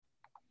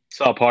What's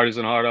up, parties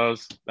and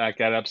hardos?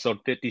 Back at episode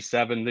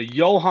 57. The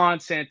Johan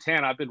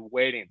Santana. I've been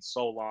waiting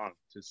so long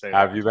to say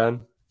Have that. you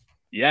been?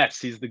 Yes,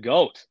 he's the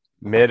GOAT.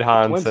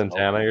 Midhan Twins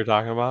Santana, GOAT. you're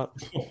talking about?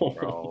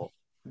 Bro,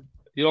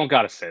 you don't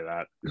got to say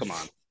that. Come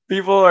on.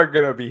 People are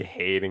going to be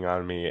hating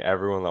on me.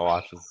 Everyone that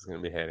watches is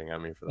going to be hating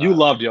on me for that. You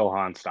loved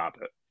Johan. Stop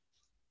it.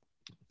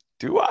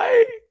 Do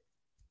I?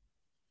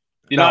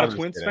 You're No, not I'm a just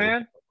Twins kidding.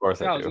 fan? Of course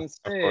Yeah, I I was do. going to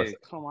Of course say,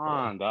 I come do.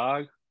 on,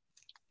 dog.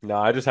 No,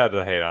 I just had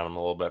to hate on him a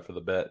little bit for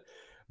the bit.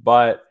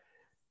 But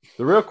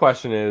the real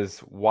question is,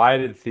 why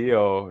did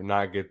Theo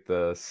not get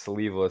the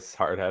sleeveless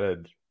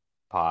hard-headed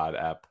pod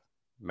app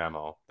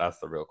memo? That's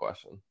the real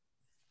question.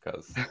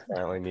 Because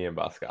apparently me and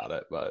Bus got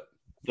it, but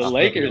The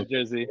Lakers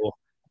jersey.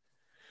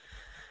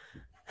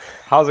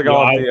 How's it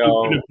going, Theo?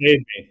 You couldn't have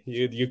paid me.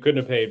 You couldn't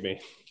have paid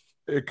me.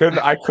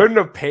 I couldn't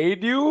have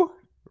paid you?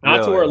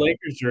 Not to wear a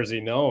Lakers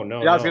jersey. No.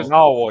 Yeah, I was gonna say-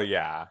 Oh well,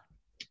 yeah.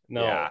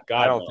 No, Yeah,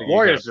 God, I don't no. think you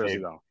Warriors could've jersey,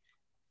 paid- though.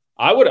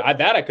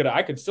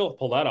 I could still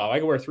pull that off. I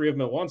could wear 3 of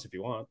them at once if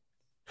you want.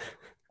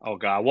 Oh,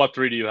 God. What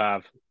 3 do you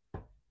have?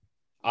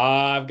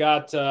 I've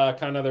got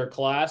kind of their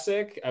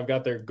classic. I've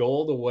got their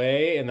gold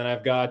away, and then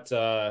I've got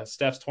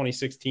Steph's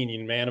 2016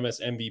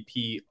 unanimous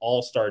MVP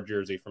All-Star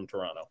jersey from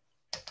Toronto.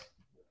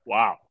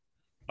 Wow.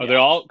 Are Yeah. they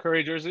all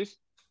Curry jerseys?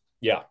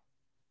 Yeah.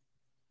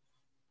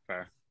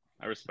 Fair.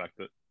 I respect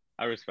it.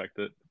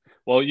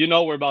 Well,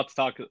 we're about to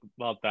talk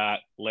about that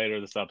later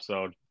this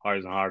episode.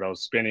 Hards and Hardos.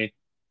 Spinny.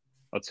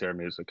 Let's hear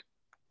music.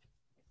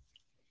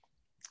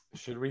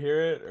 Should we hear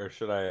it, or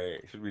should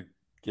we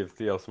give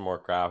Theo some more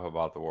crap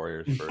about the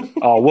Warriors first?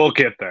 Oh, we'll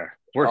get there.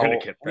 We're going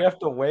to get We there. have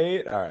to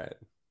wait? All right.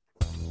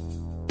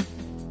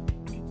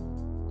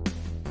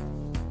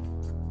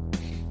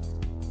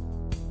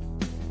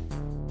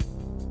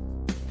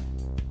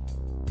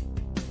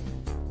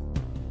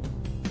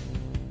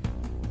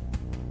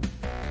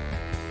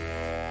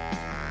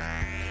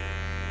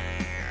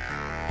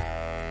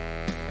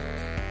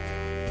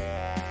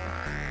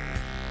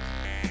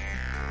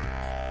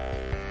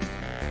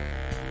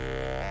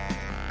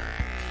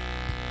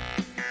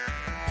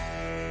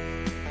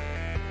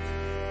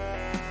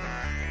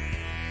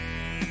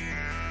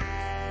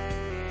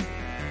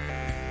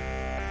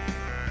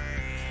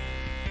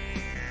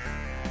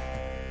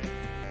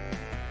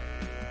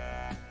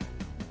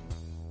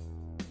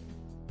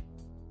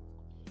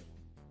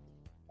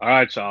 All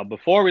right, y'all.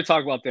 Before we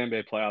talk about the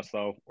NBA playoffs,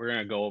 though, we're going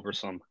to go over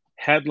some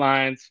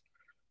headlines.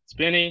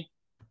 Spinny,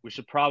 we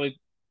should probably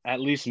at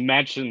least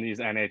mention these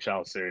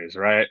NHL series,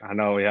 right? I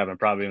know we haven't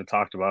probably even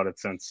talked about it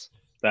since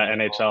that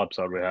NHL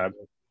episode we had.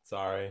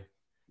 Sorry.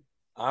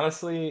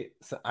 Honestly,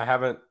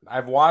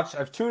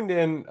 I've tuned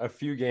in a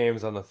few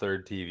games on the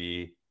third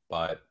TV,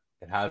 but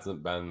it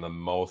hasn't been the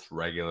most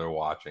regular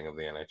watching of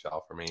the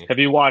NHL for me. Have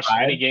you watched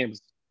any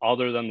games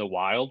other than the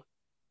Wild?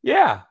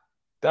 Yeah,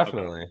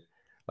 definitely. Okay.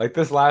 Like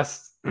this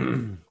last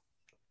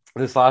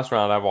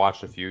round, I've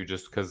watched a few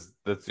just because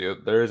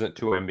there isn't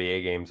 2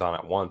 NBA games on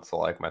at once. So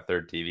like my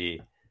third TV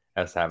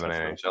has to have an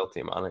NHL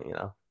team on it,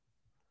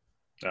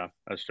 Yeah,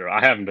 that's true. I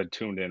haven't been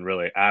tuned in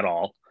really at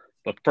all.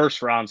 But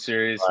first round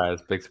series,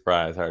 big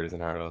surprise, Hardies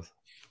and Hardos.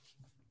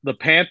 The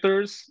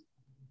Panthers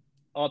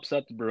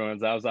upset the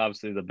Bruins. That was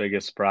obviously the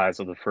biggest surprise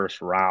of the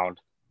first round.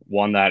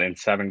 Won that in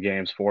 7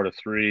 games, 4-3.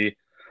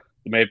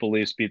 The Maple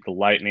Leafs beat the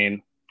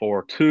Lightning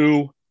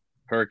 4-2.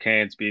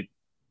 Hurricanes beat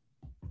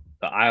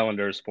the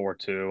Islanders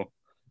 4-2.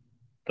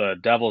 The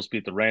Devils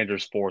beat the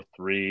Rangers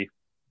 4-3.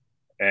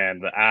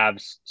 And the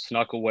Avs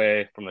snuck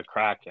away from the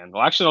Kraken.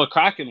 Well, actually, no, the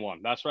Kraken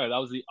won. That's right. That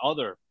was the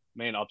other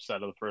main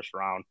upset of the first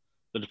round.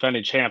 The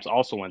defending champs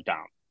also went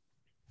down.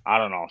 I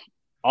don't know.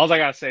 All I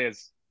got to say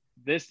is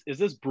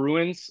this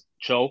Bruins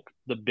choke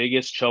the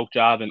biggest choke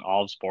job in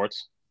all of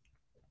sports?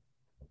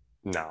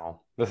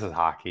 No, this is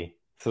hockey.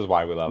 This is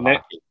why we love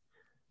hockey.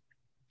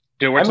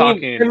 Dude, we're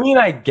talking. I mean,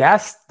 I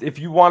guess if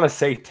you want to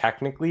say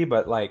technically,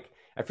 but like,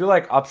 I feel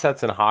like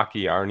upsets in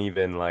hockey aren't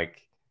even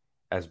like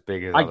as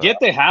big as. I get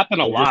they happen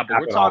a lot, but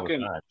we're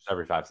talking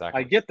every 5 seconds.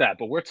 I get that,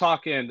 but we're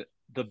talking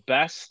the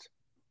best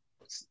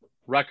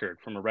record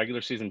from a regular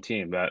season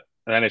team that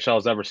the NHL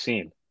has ever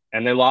seen,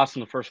 and they lost in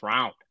the first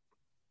round.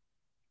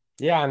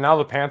 Yeah, and now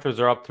the Panthers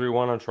are up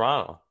 3-1 on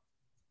Toronto.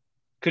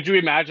 Could you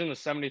imagine the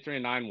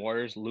 73-9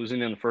 Warriors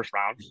losing in the first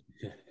round?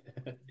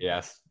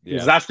 Yes.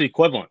 Because that's the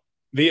equivalent.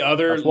 The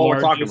other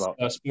largest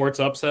sports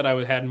upset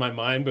I had in my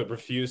mind but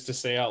refused to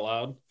say out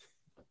loud.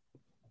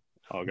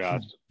 Oh,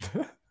 gosh.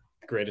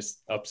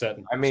 Greatest upset.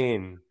 I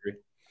mean,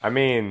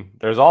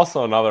 there's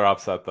also another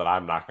upset that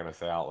I'm not going to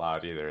say out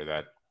loud either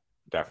that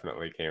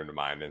definitely came to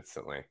mind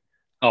instantly.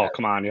 Oh,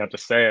 come on. You have to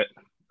say it.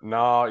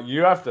 No,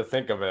 you have to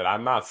think of it.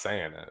 I'm not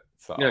saying it.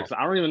 So. Yeah, because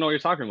I don't even know what you're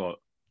talking about.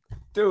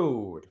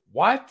 Dude,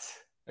 what?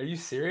 Are you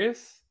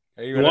serious?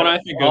 The one I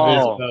think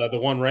of is the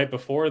one right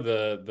before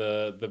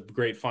the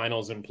great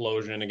finals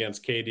implosion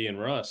against KD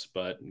and Russ,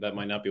 but that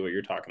might not be what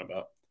you're talking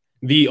about.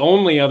 The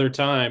only other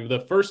time, the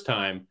first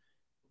time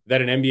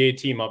that an NBA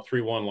team up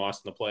 3-1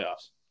 lost in the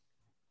playoffs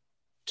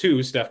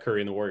to Steph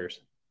Curry and the Warriors.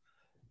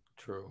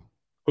 True.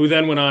 who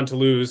then went on to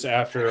lose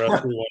after a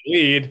 3-1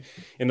 lead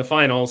in the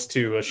finals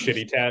to a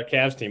shitty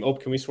Cavs team. Oh,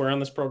 can we swear on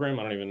this program?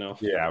 I don't even know.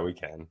 Yeah, we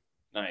can.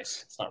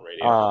 Nice. It's not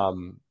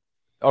radio.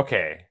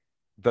 Okay.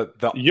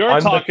 You're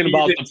talking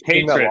about the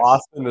Patriots that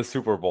lost in the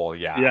Super Bowl.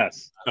 Yeah.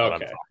 Yes.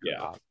 Okay. Yeah.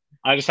 About.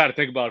 I just had to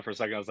think about it for a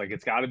second. I was like,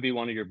 it's got to be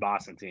one of your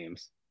Boston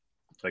teams.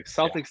 Like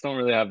Celtics don't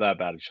really have that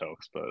bad of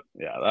chokes, but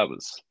yeah,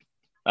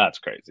 that's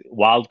crazy.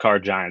 Wild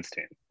card Giants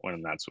team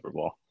winning that Super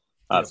Bowl.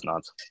 That's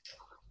nuts.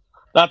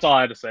 That's all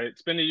I had to say.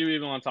 Spin, do you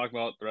even want to talk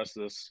about the rest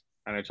of this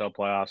NHL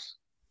playoffs?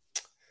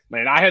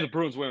 Man, I had the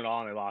Bruins win it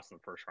all, and they lost in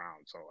the first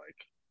round. So,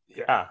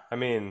 yeah, I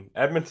mean,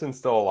 Edmonton's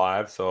still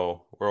alive,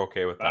 so we're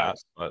okay with that.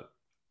 But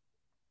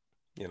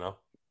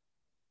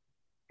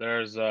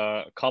there's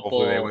a couple.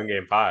 Hopefully, they win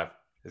Game 5.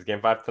 Is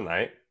Game 5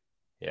 tonight?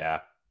 Yeah,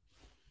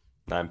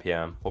 9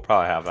 p.m. We'll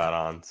probably have that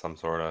on some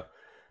sort of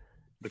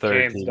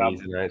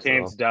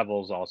Canes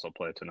Devils also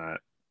play tonight.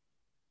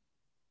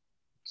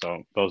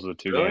 So those are the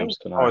two games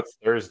tonight. Oh, it's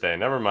Thursday.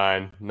 Never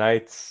mind.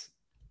 Knights,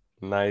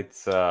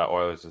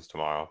 Oilers is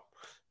tomorrow.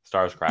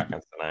 Stars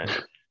Krakens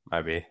tonight.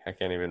 Might be. I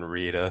can't even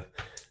read a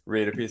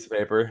piece of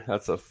paper.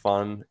 That's a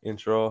fun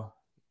intro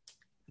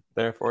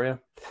there for you.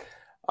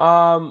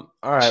 All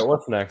right.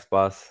 What's next,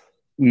 Bus?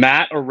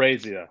 Matt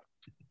Araiza.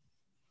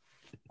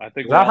 I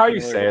think is that how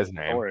you say his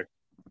name?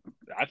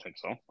 I think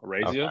so.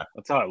 Araiza. Okay.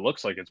 That's how it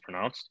looks like it's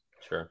pronounced.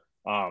 Sure.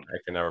 I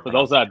can never. For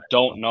those that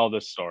don't know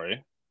this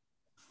story,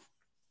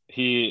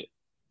 a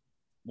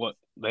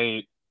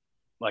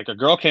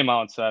girl came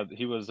out and said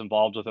he was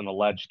involved with an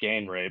alleged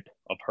gang rape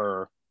of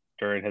her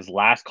during his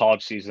last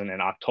college season,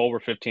 and October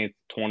 15th,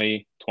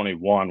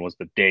 2021 was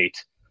the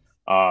date.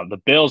 The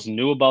Bills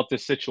knew about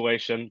this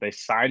situation. They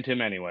signed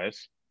him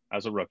anyways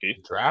as a rookie.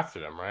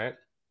 Drafted him, right?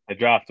 They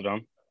drafted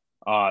him.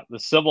 The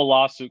civil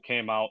lawsuit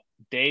came out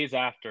days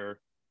after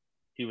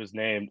he was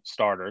named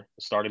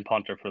starting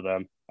punter for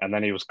them, and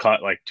then he was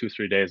cut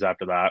 2-3 days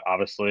after that,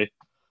 obviously.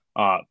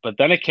 But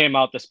then it came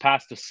out this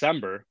past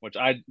December, which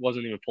I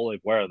wasn't even fully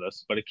aware of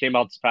this, but it came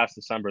out this past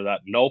December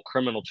that no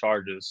criminal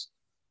charges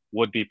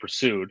would be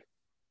pursued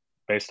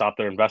based off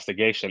their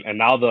investigation. And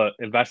now the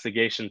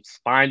investigation's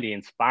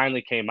findings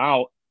finally came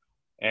out,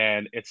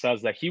 and it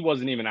says that he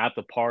wasn't even at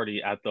the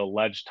party at the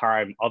alleged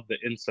time of the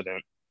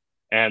incident.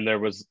 And there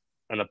was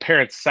an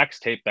apparent sex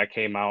tape that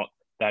came out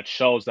that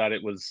shows that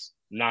it was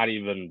not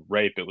even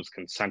rape, it was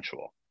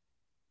consensual.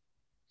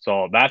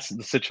 So that's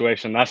the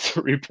situation. That's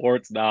the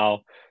reports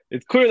now.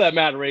 It's clear that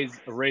Matt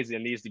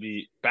Araiza needs to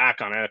be back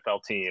on an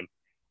NFL team.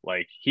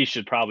 He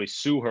should probably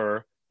sue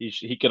her.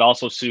 He could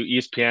also sue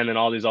ESPN and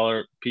all these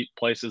other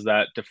places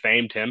that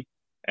defamed him.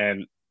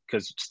 And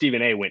because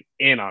Stephen A. went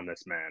in on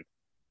this man.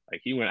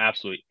 He went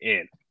absolutely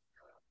in.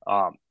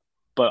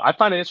 But I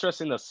find it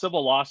interesting the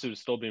civil lawsuit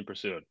is still being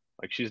pursued.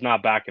 She's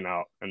not backing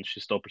out, and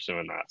she's still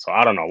pursuing that. So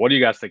I don't know. What do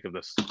you guys think of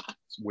this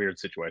weird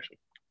situation?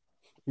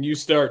 You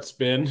start,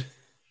 Spin.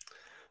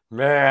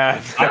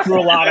 Man, I threw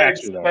a lot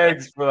at you.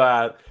 Thanks for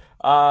that.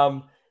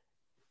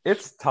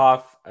 It's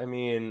tough. I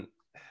mean,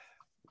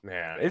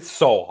 man, it's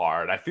so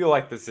hard. I feel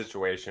like the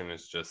situation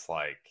is just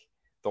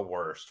the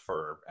worst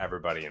for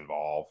everybody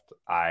involved.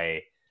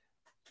 I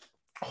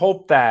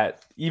hope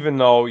that even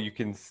though you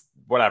can,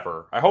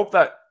 whatever, I hope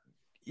that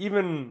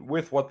even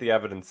with what the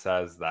evidence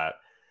says, that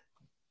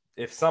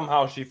if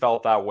somehow she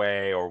felt that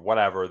way or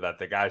whatever, that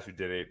the guys who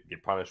did it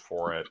get punished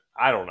for it.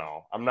 I don't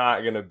know. I'm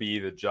not going to be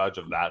the judge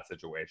of that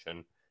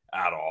situation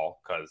at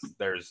all, because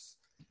there's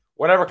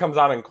whatever comes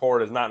out in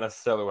court is not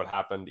necessarily what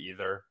happened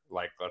either.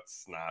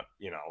 Let's not,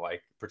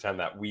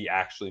 pretend that we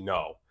actually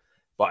know.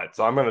 But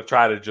so I'm going to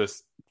try to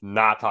just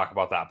not talk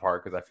about that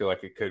part, because I feel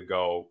like it could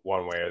go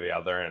one way or the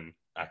other, and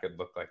I could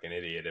look like an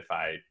idiot if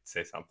I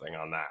say something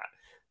on that.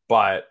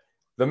 But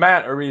the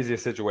Matt Araiza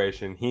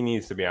situation, he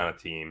needs to be on a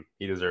team.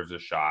 He deserves a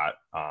shot.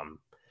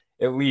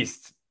 At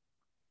least,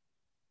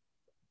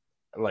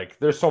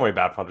 there's so many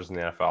bad punters in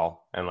the NFL,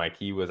 and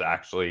he was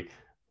actually,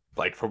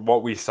 from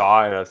what we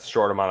saw in a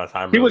short amount of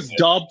time, he was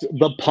dubbed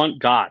the punt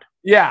god.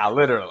 Yeah,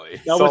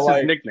 literally. That was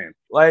his nickname.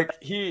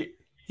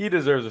 He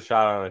deserves a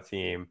shot on a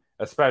team,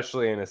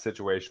 especially in a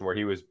situation where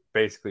he was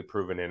basically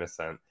proven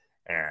innocent,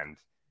 and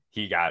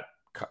he got,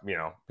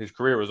 his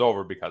career was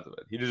over because of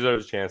it. He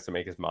deserves a chance to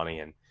make his money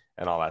and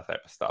all that type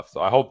of stuff. So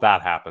I hope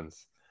that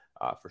happens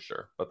for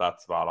sure. But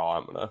that's about all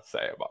I'm going to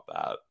say about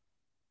that.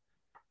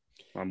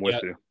 I'm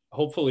with you.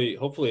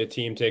 Hopefully a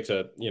team takes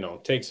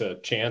a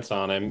chance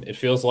on him. It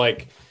feels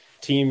like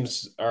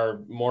teams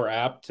are more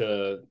apt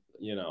to,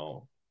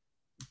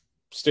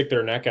 stick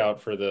their neck out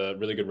for the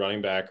really good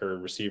running back or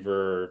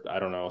receiver, or I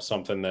don't know,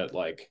 something that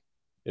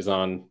is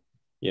on,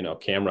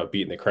 camera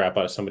beating the crap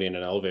out of somebody in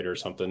an elevator or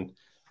something,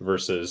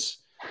 versus,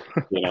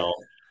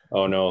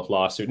 oh no,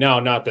 lawsuit. Now,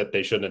 not that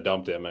they shouldn't have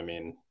dumped him. I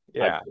mean,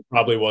 yeah, it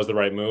probably was the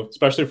right move,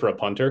 especially for a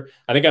punter.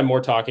 I think I'm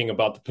more talking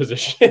about the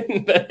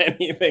position than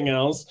anything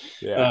else.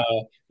 Yeah.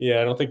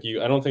 I don't think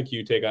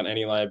you take on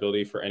any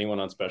liability for anyone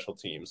on special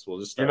teams. We'll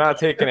just You're not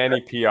taking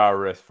any PR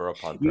risk for a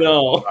punter.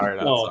 No,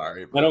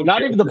 sorry. I don't.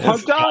 Not even the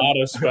punt god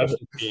of special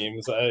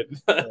teams. I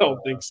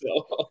don't think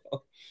so.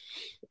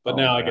 But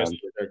now I guess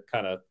they're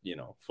kind of,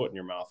 foot in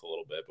your mouth a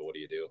little bit. But what do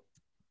you do?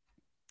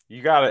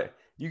 You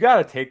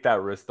gotta take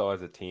that risk though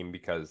as a team,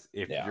 because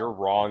if you're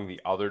wrong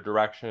the other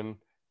direction,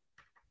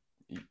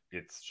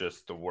 it's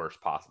just the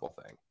worst possible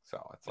thing.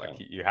 So it's like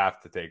you have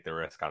to take the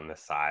risk on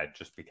this side,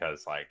 just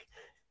because like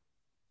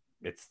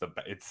it's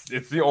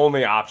the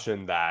only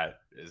option that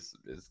is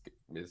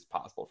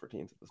possible for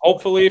teams.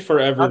 Hopefully, for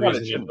every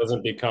reason, it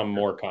doesn't become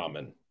more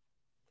common.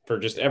 For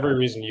just every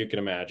reason you can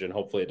imagine,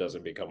 hopefully it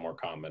doesn't become more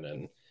common,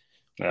 and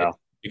it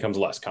becomes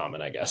less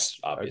common, I guess,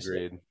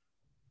 obviously. Agreed.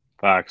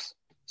 Facts.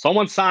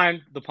 Someone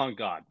sign the punt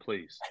god,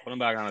 please. Put him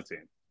back on the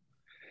team.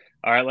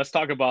 All right, let's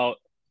talk about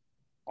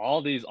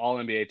all these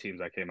All-NBA teams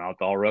that came out.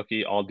 The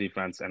All-Rookie,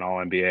 All-Defense, and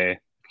All-NBA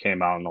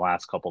came out in the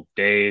last couple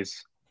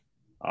days.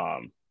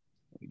 Let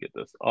me get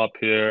this up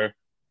here.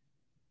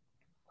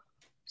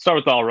 Start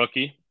with the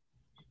All-Rookie.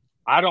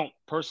 I don't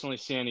personally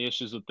see any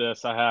issues with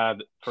this. I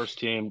had first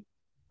team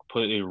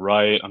completely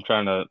right. I'm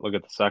trying to look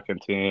at the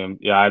second team.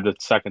 Yeah, I had the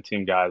second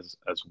team guys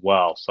as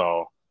well.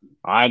 So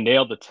I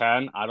nailed the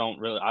 10.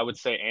 I would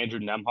say Andrew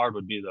Nembhard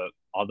would be the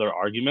other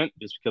argument,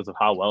 just because of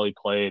how well he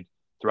played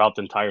throughout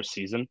the entire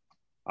season.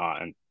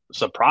 And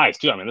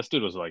surprised too. I mean, this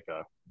dude was like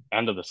a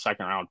end of the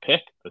second round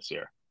pick this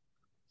year.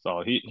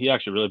 So he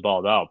actually really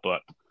balled out.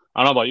 But I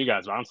don't know about you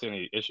guys, but I don't see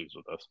any issues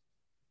with this.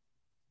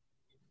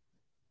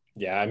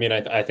 Yeah, I mean,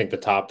 I think the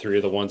top three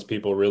are the ones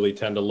people really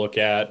tend to look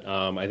at.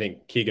 I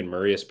think Keegan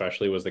Murray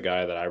especially was the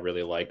guy that I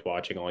really liked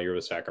watching all year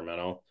with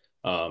Sacramento.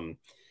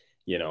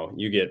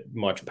 You get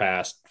much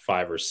past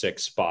 5 or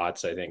 6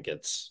 spots. I think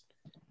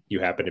you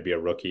happen to be a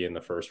rookie in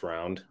the first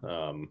round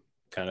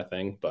kind of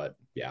thing. But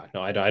yeah,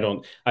 no, I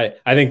don't. I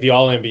think the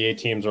All-NBA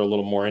teams are a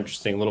little more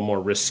interesting, a little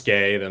more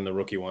risque than the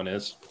rookie one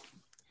is.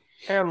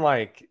 And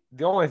like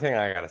the only thing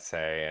I gotta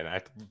say,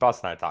 and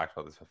Bus and I talked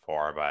about this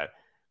before, but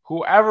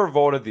whoever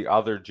voted the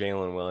other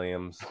Jalen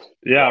Williams,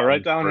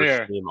 right down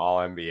here, team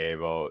All-NBA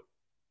vote.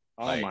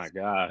 Oh my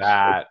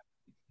gosh,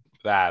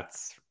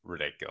 that's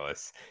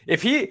ridiculous.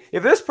 If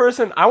this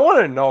person, I want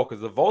to know, because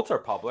the votes are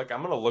public.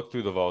 I'm gonna look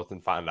through the votes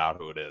and find out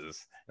who it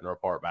is and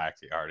report back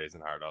to Hardies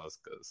and Hardos,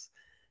 because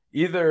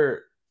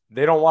either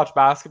they don't watch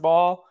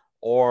basketball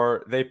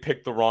or they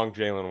picked the wrong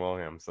Jalen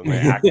Williams and they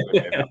actually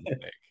made a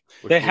mistake.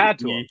 They had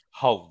to be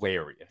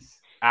hilarious,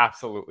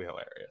 absolutely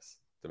hilarious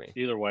to me.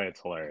 Either way, it's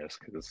hilarious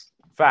because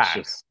facts,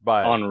 it's just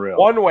but unreal.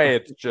 One way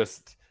it's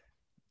just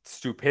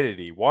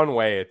stupidity. One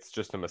way it's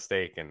just a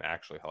mistake and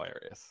actually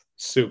hilarious.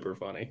 Super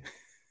funny.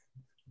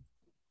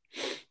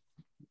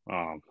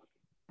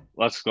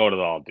 Let's go to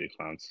the all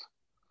defense.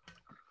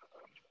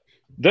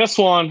 This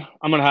one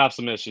I'm going to have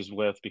some issues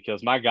with,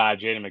 because my guy,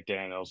 Jaden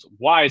McDaniels,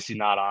 why is he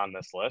not on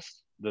this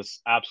list? This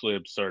is absolutely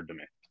absurd to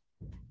me.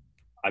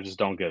 I just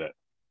don't get it.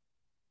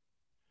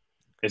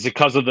 Is it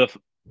because of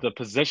the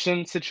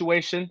position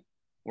situation?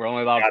 We're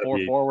only allowed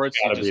 4 forwards,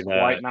 so just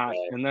quite not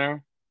in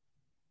there?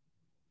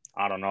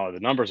 I don't know. The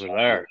numbers are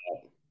there.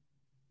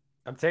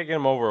 I'm taking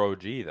him over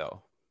OG,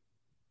 though.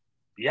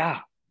 Yeah,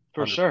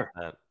 for sure.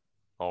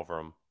 Over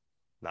him.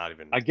 Not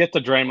even. I get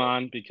the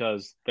Draymond,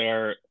 because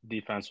their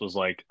defense was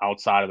like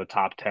outside of the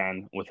top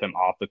 10 with him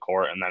off the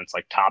court, and then it's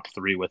like top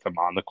 3 with him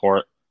on the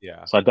court.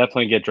 Yeah. So I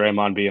definitely get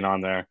Draymond being on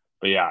there.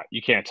 But yeah,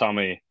 you can't tell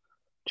me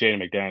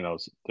Jaden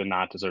McDaniels did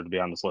not deserve to be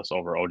on this list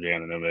over OJ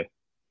Anunoby.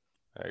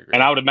 I agree.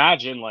 And I would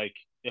imagine, like,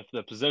 if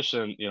the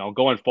position,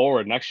 going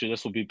forward next year,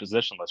 this will be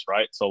positionless,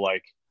 right? So,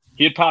 like,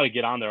 he'd probably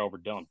get on there over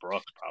Dylan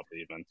Brooks,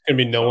 probably even. It's going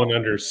to be no one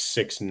under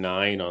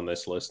 6'9" on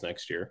this list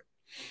next year.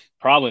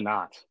 Probably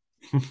not.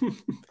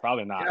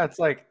 Probably not. Yeah, it's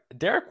like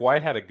Derek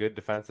White had a good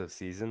defensive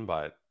season,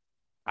 but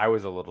I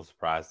was a little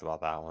surprised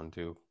about that one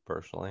too,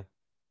 personally.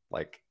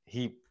 Like,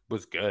 he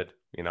was good,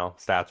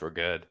 stats were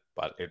good,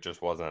 but it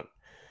just wasn't.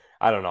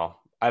 I don't know.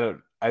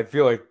 I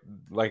feel like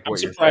I'm what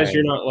surprised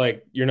you're not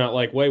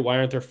like, wait, why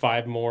aren't there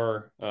 5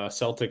 more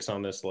Celtics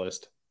on this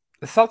list?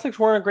 The Celtics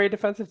weren't a great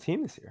defensive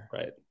team this year.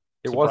 Right.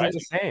 It wasn't the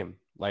same.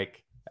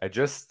 Like,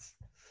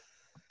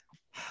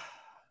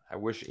 I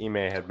wish Ime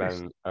had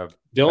been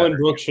Dylan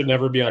Brooks should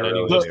never be on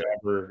any list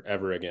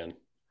ever again.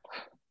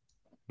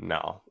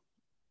 No.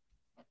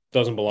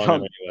 Doesn't belong on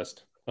any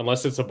list.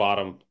 Unless it's the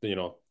bottom,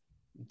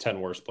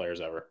 10 worst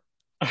players ever.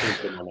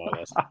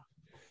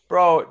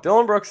 Bro,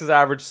 Dylan Brooks has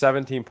averaged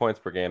 17 points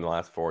per game in the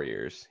last 4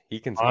 years. He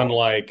can on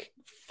like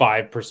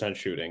 5%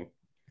 shooting.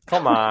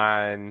 Come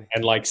on.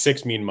 And like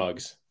 6 mean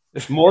mugs.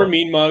 More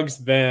mean mugs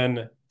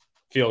than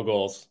field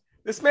goals.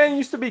 This man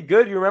used to be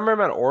good. You remember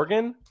him at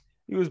Oregon?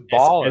 He was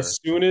baller. As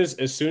soon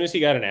as he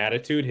got an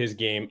attitude, his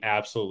game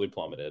absolutely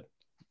plummeted.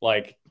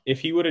 Like, if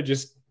he would have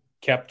just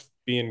kept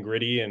being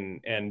gritty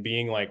and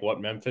being like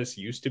what Memphis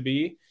used to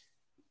be,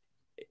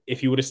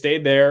 if he would have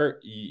stayed there,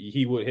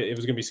 it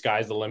was going to be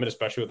sky's the limit,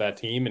 especially with that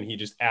team, and he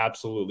just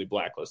absolutely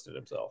blacklisted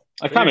himself.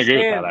 I kind of agree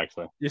with that,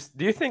 actually.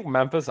 Do you think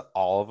Memphis,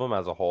 all of them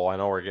as a whole, I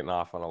know we're getting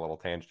off on a little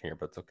tangent here,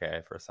 but it's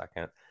okay for a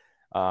second.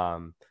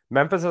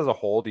 Memphis as a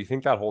whole, do you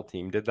think that whole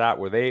team did that,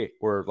 where they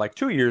were like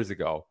 2 years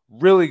ago,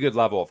 really good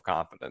level of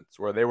confidence,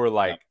 where they were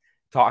like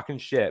talking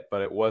shit,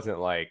 but it wasn't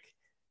like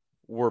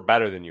were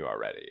better than you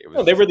already. It was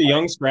no, they were the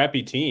young,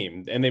 scrappy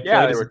team, and they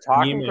played. They were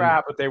talking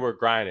crap, but they were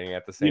grinding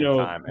at the same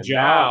time. And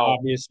Ja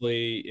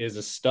obviously is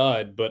a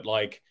stud, but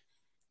like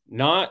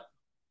not.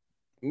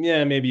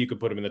 Yeah, maybe you could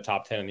put him in the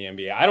top 10 in the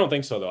NBA. I don't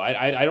think so, though.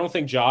 I don't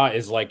think Ja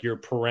is like your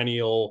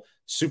perennial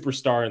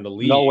superstar in the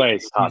league. No way,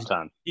 he's top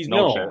 10. He's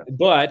no,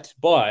 but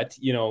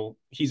you know,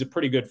 he's a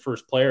pretty good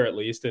first player at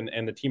least,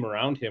 and the team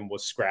around him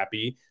was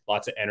scrappy,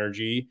 lots of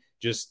energy,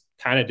 just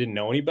kind of didn't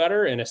know any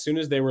better. And as soon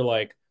as they were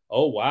like,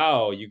 "Oh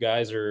wow, you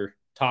guys are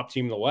top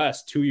team in the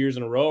West 2 years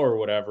in a row or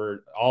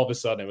whatever," all of a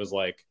sudden it was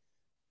like,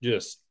 they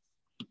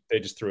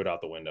just threw it out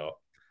the window.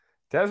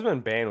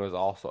 Desmond Bane was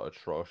also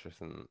atrocious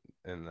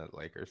in the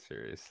Lakers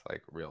series,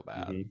 like real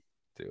bad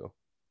too.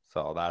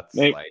 So that's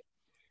like,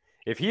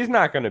 if he's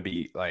not going to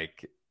be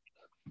like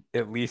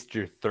at least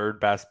your third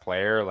best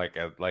player, like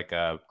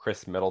a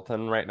Chris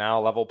Middleton right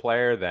now level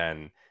player,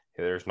 then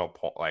there's no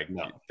point. Like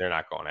they're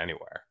not going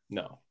anywhere.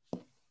 No.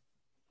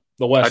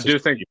 The West. I do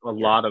think a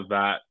lot of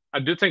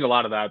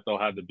that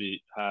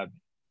though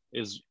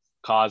is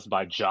caused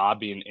by Ja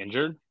being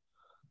injured.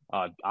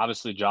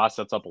 Obviously, Ja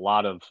sets up a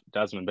lot of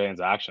Desmond Bane's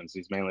actions.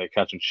 He's mainly a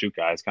catch and shoot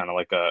guy. He's kind of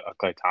like a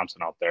Klay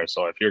Thompson out there.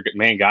 So if your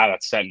main guy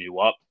that's setting you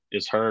up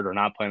is hurt or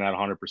not playing at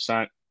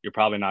 100%, you're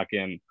probably not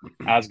getting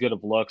as good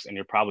of looks, and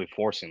you're probably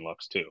forcing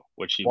looks too.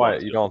 Which you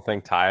don't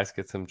think Tyus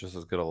gets him just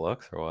as good of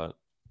looks, or what?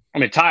 I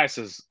mean, Tyus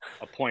is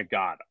a point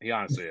god. He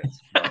honestly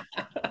is. But,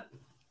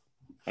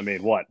 I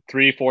mean, what,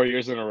 3-4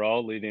 years in a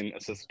row leading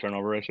assist to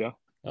turnover ratio?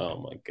 Oh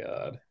my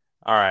god.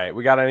 All right,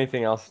 we got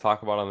anything else to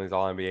talk about on these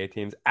All NBA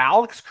teams?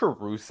 Alex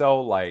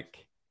Caruso,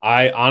 like,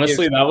 I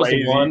honestly, that was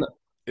the one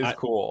is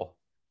cool.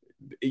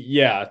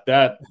 Yeah,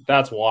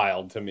 that's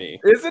wild to me.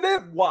 Isn't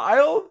it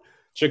wild?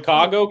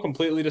 Chicago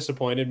completely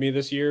disappointed me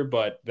this year,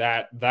 but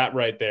that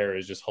right there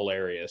is just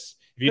hilarious.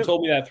 If you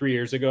told me that 3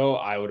 years ago,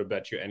 I would have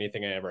bet you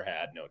anything I ever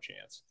had, no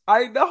chance.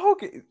 I know.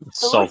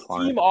 So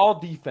funny. Team all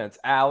defense,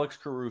 Alex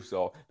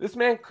Caruso. This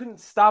man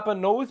couldn't stop a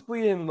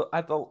nosebleed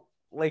at the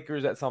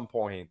Lakers at some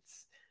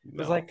points. It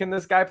was like, can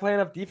this guy play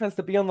enough defense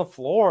to be on the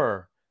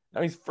floor?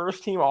 Now he's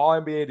first team All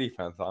NBA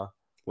defense, huh?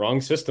 Wrong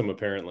system,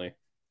 apparently.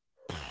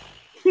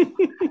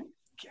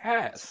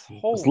 Yes.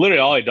 It's literally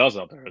all he does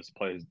out there is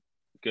play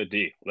good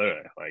D.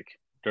 Literally, like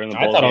during the.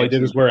 I thought all he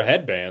did was wear a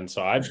headband,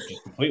 so I just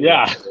completely.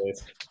 Yeah.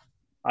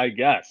 I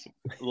guess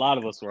a lot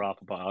of us were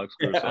off about Alex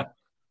Caruso. Yeah.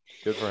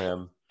 Good for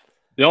him.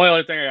 The only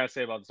other thing I gotta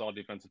say about this all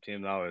defensive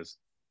team though is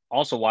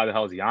also why the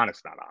hell is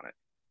Giannis not on it?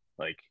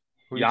 Like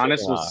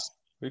Giannis was.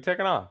 Who you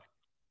taking off?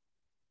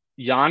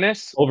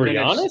 Giannis over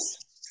Giannis?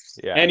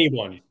 Yeah.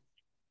 Anyone.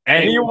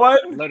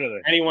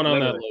 Literally. Anyone on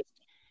that list.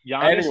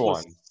 Giannis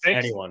was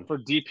sixth for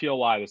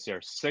DPOY this year.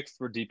 Sixth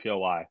for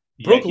DPOY.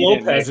 Brook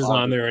Lopez is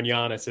on there and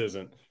Giannis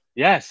isn't.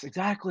 Yes,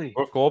 exactly.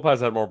 Brook Lopez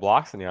had more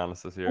blocks than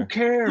Giannis this year. Who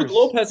cares? Brook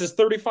Lopez is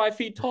 35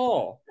 feet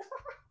tall.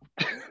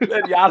 And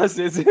Giannis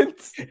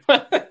isn't.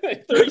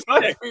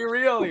 Let's be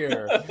real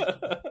here.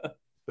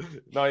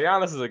 No,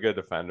 Giannis is a good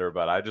defender,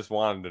 but I just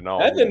wanted to know.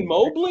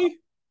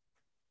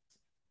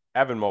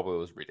 Evan Mobley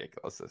was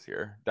ridiculous this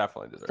year.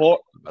 Definitely deserves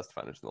the best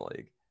defenders in the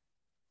league.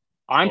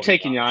 I'm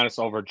taking Giannis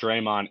over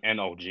Draymond and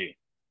OG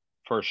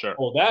for sure.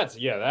 Well,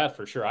 that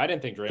for sure. I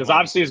didn't think Draymond, because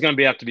obviously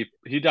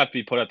he'd have to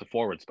be put at the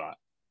forward spot.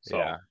 So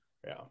yeah.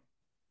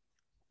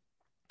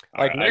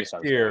 Like next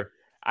year,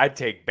 I'd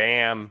take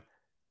Bam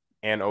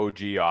and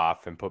OG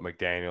off and put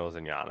McDaniels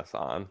and Giannis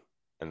on,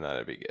 and then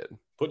it'd be good.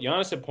 Put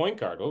Giannis at point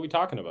guard. What are we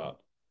talking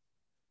about?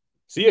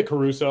 See ya,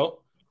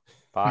 Caruso.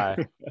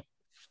 Bye.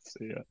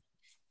 See ya.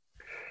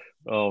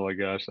 Oh my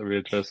gosh, that'd be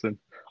interesting.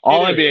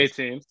 All NBA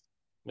teams.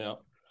 Yeah.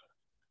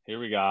 Here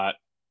we got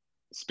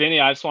Spinny.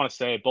 I just want to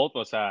say both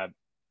of us had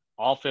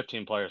all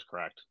 15 players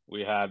correct.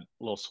 We had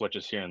little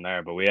switches here and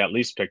there, but we at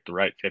least picked the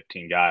right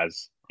 15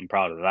 guys. I'm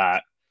proud of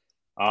that.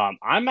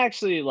 I'm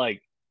actually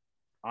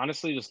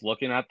honestly, just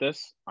looking at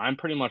this, I'm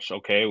pretty much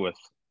okay with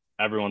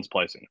everyone's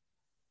placing.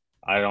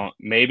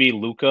 Maybe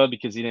Luka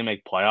because he didn't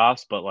make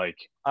playoffs, but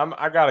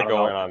I gotta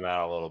go in on that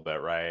a little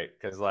bit, right?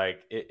 Because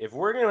if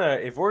we're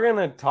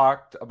gonna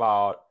talk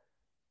about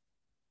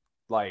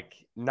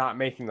not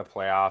making the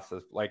playoffs,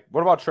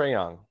 what about Trae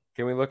Young?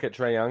 Can we look at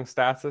Trae Young's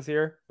stats this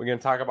year? We're gonna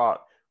talk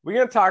about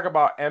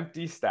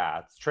empty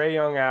stats. Trae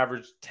Young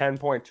averaged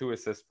 10.2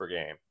 assists per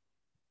game,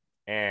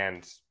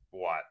 and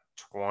what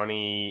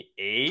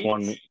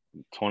 28,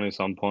 20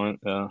 some point,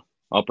 yeah,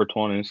 upper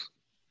 20s.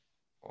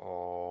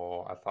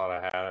 Oh, I thought I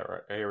had it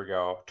right. Here we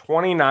go.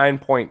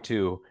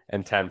 29.2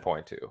 and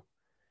 10.2.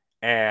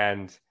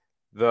 And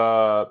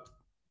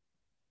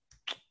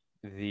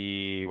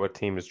what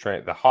team is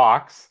Trae? The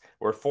Hawks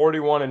were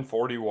 41 and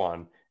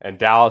 41, and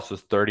Dallas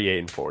was 38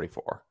 and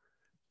 44.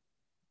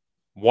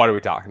 What are we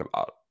talking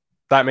about?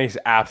 That makes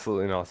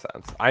absolutely no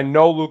sense. I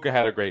know Luka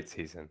had a great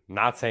season.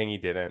 Not saying he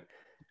didn't.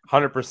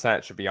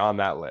 100% should be on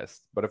that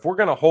list. But if we're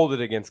going to hold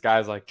it against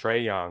guys like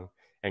Trae Young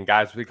and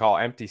guys we call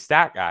empty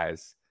stat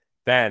guys,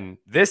 then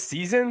this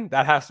season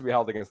that has to be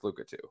held against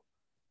Luka too,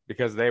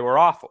 because they were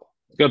awful.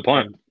 Good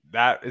point. And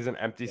that is an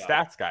empty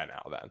stats guy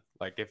now. Then,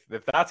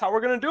 if that's how we're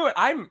going to do it,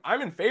 I'm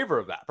in favor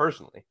of that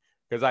personally.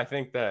 because I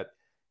think that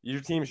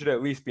your team should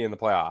at least be in the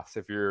playoffs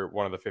if you're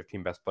one of the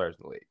 15 best players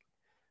in the league.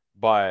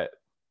 But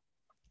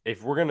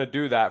if we're going to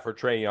do that for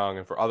Trae Young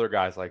and for other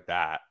guys like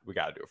that, we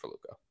got to do it for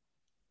Luka.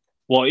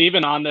 Well,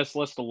 even on this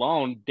list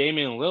alone,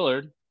 Damian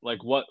Lillard,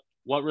 like what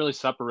really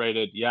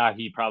separated? Yeah,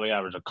 he probably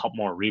averaged a couple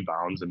more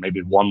rebounds and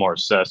maybe one more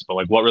assist, but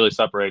like what really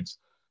separates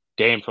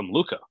Dame from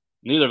Luka?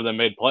 Neither of them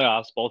made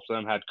playoffs. Both of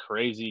them had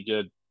crazy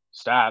good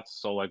stats.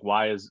 So like,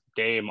 why is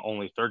Dame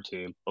only third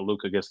team, but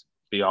Luka gets to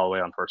be all the way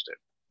on first team?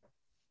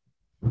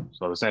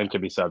 So the same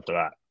could be said for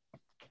that.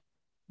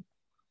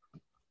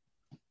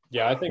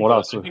 Yeah, I think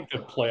the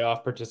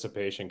playoff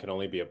participation can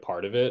only be a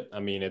part of it. I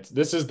mean,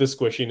 this is the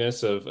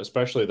squishiness of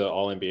especially the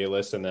All NBA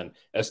list, and then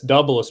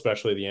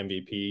especially the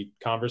MVP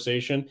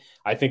conversation.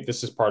 I think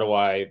this is part of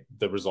why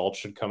the results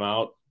should come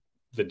out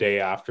the day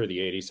after the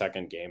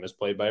 82nd game is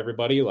played by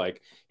everybody.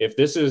 Like, if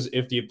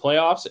the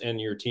playoffs and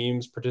your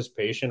team's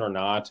participation or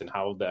not, and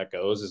how that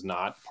goes is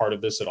not part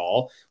of this at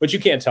all, but you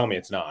can't tell me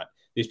it's not.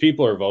 These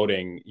people are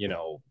voting,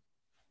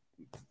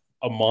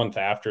 a month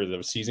after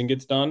the season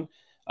gets done.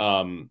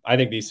 I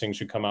think these things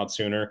should come out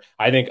sooner.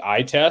 I think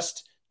eye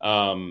test,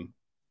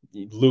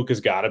 Luke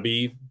has got to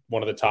be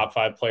one of the top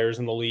 5 players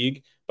in the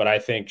league, but I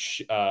think,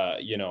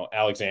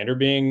 Alexander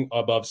being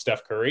above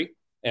Steph Curry,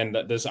 and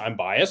I'm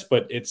biased,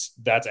 but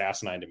that's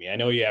asinine to me. I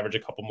know you average a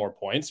couple more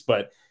points,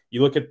 but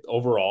you look at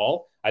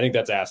overall, I think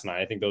that's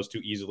asinine. I think those two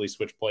easily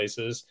switch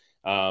places.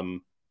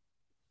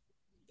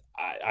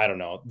 I don't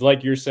know.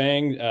 Like you're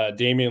saying,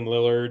 Damian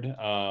Lillard,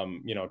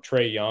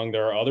 Trae Young,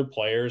 there are other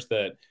players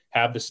that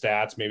have the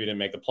stats, maybe didn't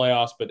make the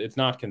playoffs, but it's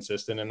not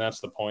consistent. And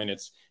that's the point.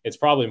 It's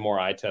probably more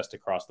eye test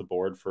across the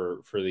board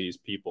for these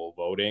people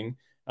voting.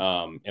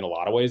 In a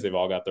lot of ways, they've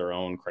all got their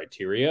own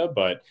criteria,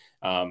 but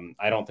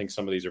I don't think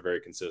some of these are very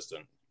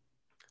consistent.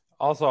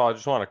 Also, I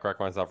just want to correct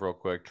myself real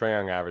quick. Trae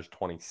Young averaged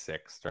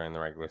 26 during the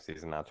regular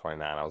season, not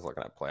 29. I was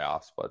looking at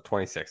playoffs, but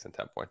 26 and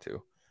 10.2.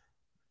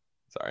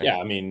 Sorry. Yeah,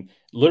 I mean,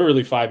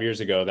 literally 5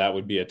 years ago, that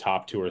would be a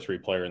top 2 or 3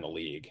 player in the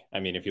league. I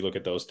mean, if you look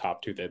at those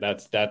top 2,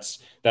 that's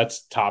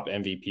top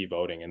MVP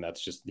voting, and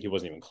that's just, he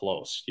wasn't even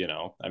close.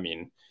 I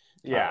mean,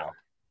 yeah,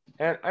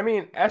 and I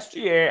mean,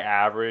 SGA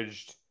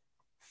averaged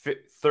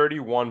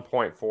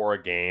 31.4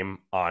 a game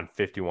on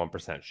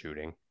 51%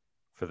 shooting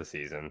for the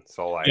season.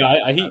 So like,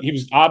 yeah, he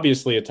was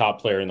obviously a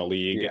top player in the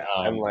league. Yeah,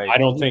 and like, I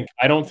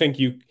don't think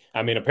you.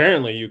 I mean,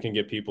 apparently you can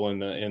get people in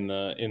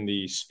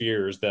the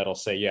spheres that'll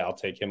say, yeah, I'll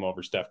take him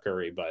over Steph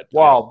Curry. But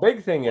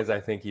big thing is I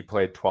think he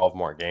played 12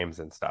 more games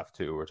and stuff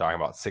too. We're talking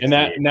about 6. And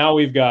that now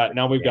we've got,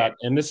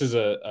 and this is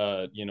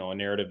a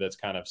narrative that's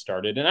kind of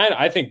started, and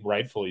I think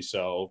rightfully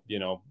so.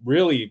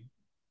 Really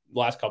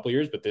last couple of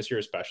years, but this year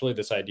especially,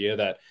 this idea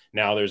that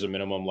now there's a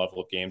minimum level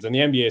of games, and the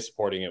NBA is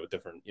supporting it with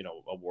different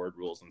award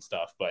rules and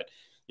stuff. But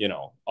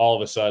all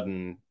of a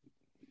sudden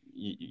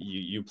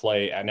you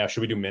play now.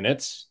 Should we do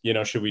minutes?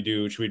 Should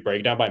we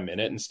break down by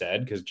minute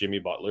instead? Because Jimmy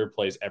Butler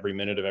plays every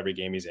minute of every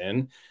game he's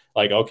in.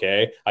 Like,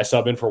 okay, I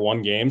sub in for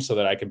one game so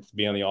that I could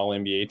be on the All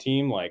NBA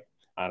team. Like,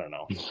 I don't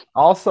know.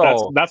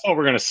 Also, that's what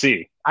we're gonna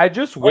see. I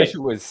just wish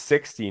it was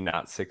 60,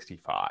 not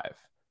 65.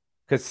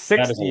 Because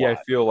 60, I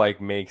feel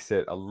like makes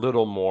it a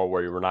little more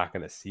where you're not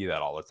going to see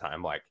that all the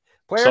time. Like,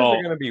 players are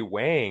going to be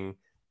weighing.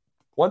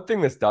 One thing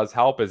this does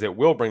help is it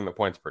will bring the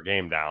points per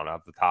game down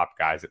of the top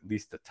guys at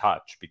least a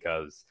touch,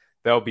 because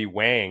they'll be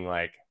weighing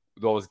like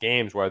those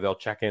games where they'll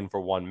check in for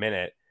 1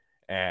 minute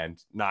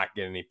and not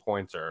get any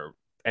points or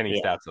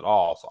any stats at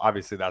all. So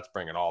obviously that's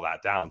bringing all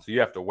that down. So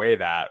you have to weigh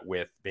that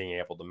with being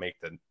able to make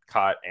the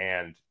cut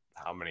and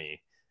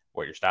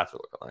what your stats are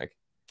looking like.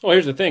 Well,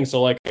 here's the thing.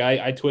 So like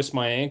I twist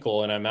my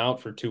ankle and I'm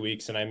out for 2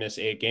 weeks and I miss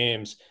 8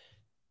 games.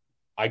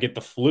 I get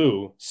the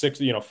flu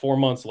 4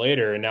 months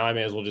later, and now I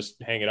may as well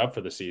just hang it up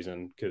for the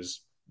season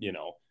because,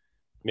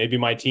 maybe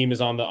my team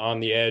is on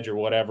the edge or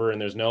whatever,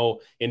 and there's no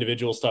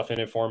individual stuff in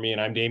it for me,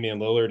 and I'm Damian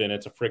Lillard, and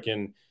it's a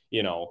freaking,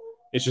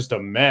 it's just a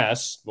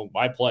mess. But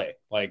why play?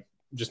 Like,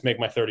 just make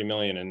my 30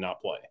 million and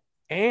not play.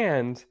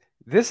 And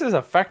this is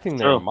affecting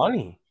their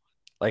money.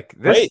 Like,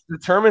 this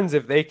determines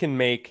if they can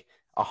make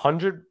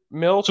 100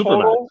 mil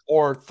total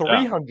or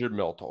 300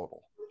 mil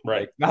total.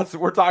 Right. Like,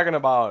 we're talking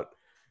about,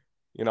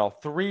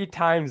 3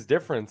 times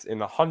difference in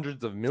the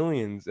hundreds of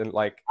millions. And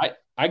like,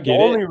 I get the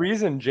only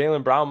reason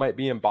Jaylen Brown might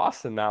be in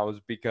Boston now is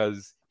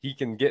because he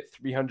can get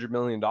 $300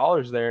 million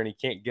there and he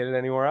can't get it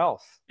anywhere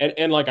else.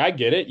 And like, I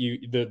get it.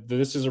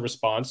 This is a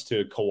response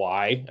to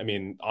Kawhi. I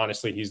mean,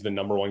 honestly, he's the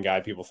number one guy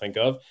people think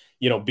of,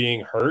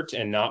 being hurt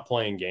and not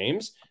playing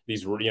games,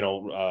 these,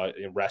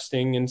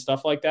 resting and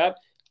stuff like that.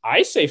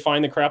 I say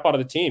find the crap out of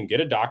the team,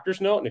 get a doctor's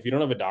note. And if you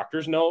don't have a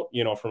doctor's note,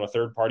 from a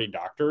third party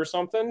doctor or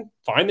something,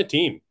 find the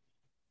team.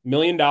 $1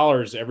 million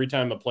every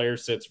time a player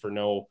sits for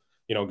no,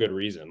 good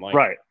reason. Like,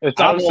 right. It's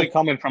obviously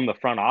coming from the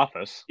front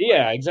office.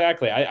 Yeah,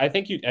 exactly. I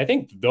think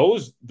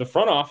the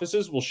front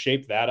offices will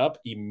shape that up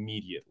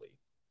immediately.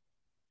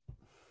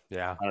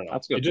 Yeah. I don't know.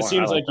 That's a good It just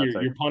point. seems like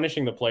you're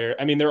punishing the player.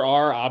 I mean, there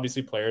are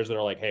obviously players that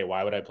are like, hey,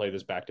 why would I play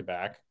this back to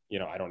back?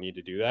 I don't need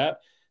to do that.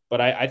 But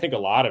I think a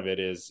lot of it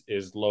is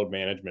load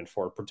management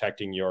for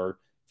protecting your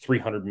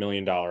 $300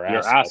 million Your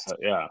asset. asset,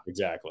 yeah.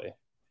 Exactly.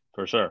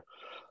 For sure.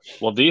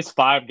 Well, these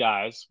 5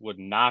 guys would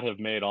not have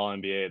made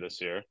All-NBA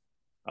this year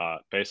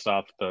based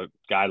off the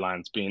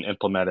guidelines being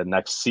implemented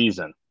next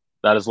season.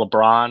 That is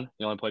LeBron.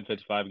 He only played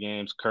 55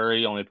 games.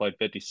 Curry only played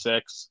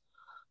 56.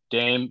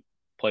 Dame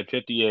played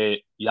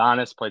 58.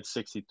 Giannis played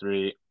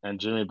 63. And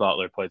Jimmy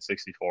Butler played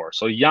 64.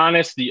 So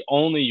Giannis, the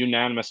only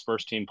unanimous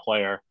first-team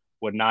player,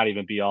 would not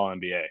even be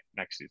All-NBA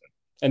next season.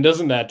 And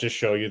doesn't that just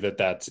show you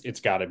that it's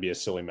got to be a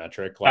silly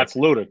metric? Like, that's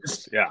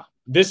ludicrous. Yeah.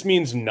 This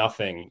means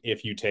nothing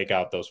if you take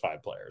out those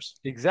 5 players.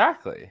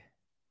 Exactly.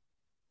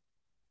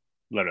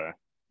 Literally.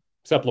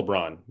 Except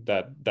LeBron.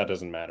 That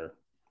doesn't matter.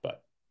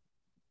 But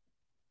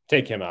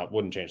take him out.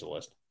 Wouldn't change the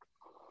list.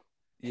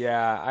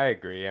 Yeah, I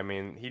agree. I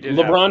mean, he did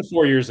LeBron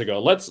 4 years ago.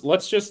 Let's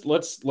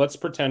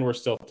pretend we're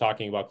still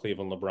talking about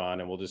Cleveland LeBron,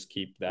 and we'll just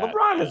keep that.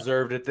 LeBron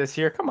deserved it this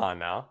year. Come on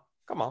now.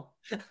 Come on.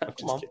 I'm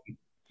just kidding.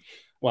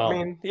 Well, I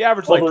mean, he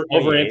averaged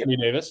over Anthony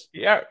Davis.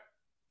 Yeah.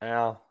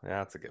 Well, yeah,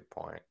 that's a good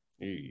point.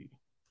 I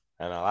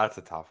know that's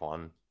a tough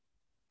one.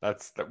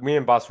 Me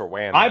and Bus were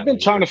weighing. I've been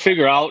trying to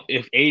figure out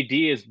if AD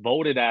is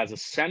voted as a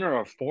center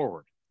or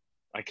forward.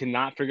 I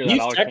cannot figure that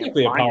out. He's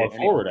technically a power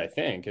forward, I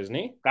think, isn't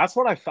he? That's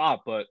what I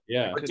thought, but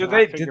yeah. Did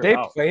they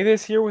play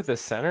this year with a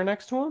center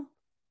next to him?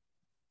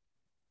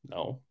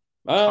 No.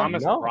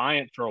 Thomas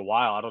Bryant for a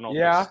while. I don't know if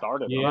they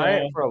started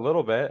Bryant for a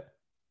little bit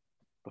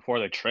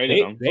before they traded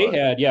him.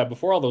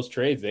 Before all those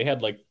trades, they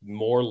had like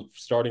more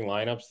starting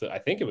lineups that I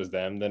think it was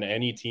them than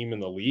any team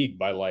in the league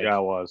by like it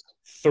was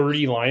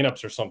 30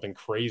 lineups or something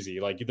crazy.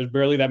 Like there's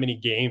barely that many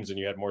games and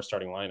you had more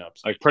starting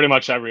lineups. Like pretty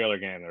much every other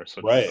game they're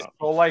switching right. up.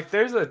 Well, like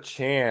there's a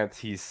chance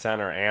he's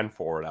center and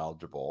forward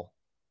eligible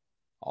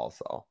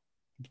also.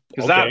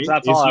 Because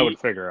that's all I would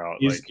figure out.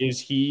 Is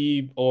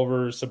he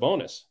over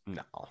Sabonis?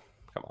 No.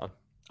 Come on.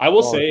 I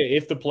will say,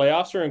 if the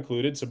playoffs are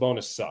included,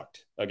 Sabonis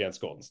sucked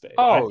against Golden State.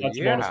 I thought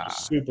Sabonis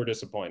was super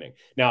disappointing.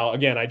 Now,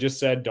 again, I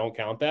just said don't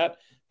count that.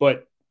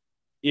 But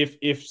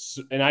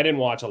and I didn't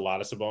watch a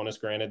lot of Sabonis,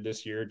 granted,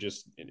 this year,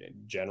 just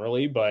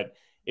generally. But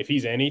if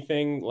he's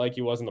anything like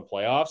he was in the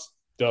playoffs,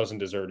 doesn't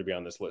deserve to be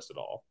on this list at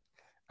all.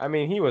 I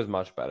mean, he was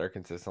much better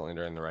consistently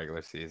during the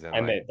regular season.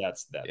 And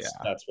that's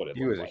what it was.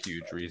 He was a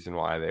huge reason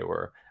why they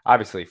were.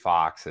 Obviously,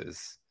 Fox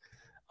is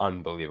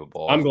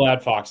unbelievable. I'm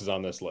glad Fox is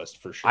on this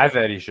list for sure. I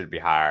bet he should be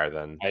higher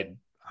than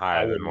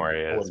where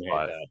he is.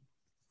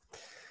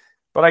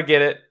 But I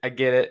get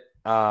it.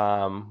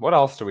 What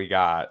else do we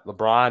got?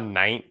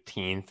 LeBron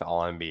 19th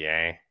All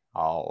NBA.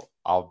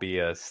 I'll be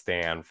a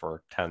stan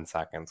for 10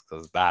 seconds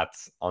because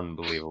that's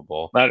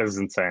unbelievable. That is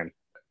insane.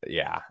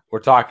 Yeah, we're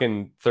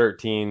talking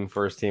 13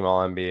 first team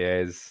All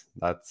NBAs.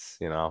 That's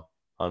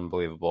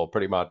unbelievable.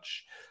 Pretty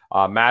much.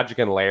 Magic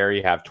and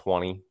Larry have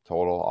 20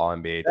 total All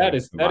NBA. That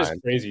is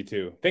crazy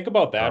too. Think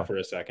about that for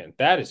a second.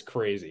 That is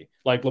crazy.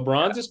 Like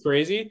LeBron's is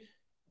crazy.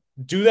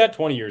 Do that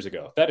 20 years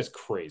ago. That is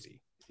crazy.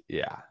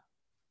 Yeah.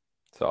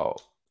 So,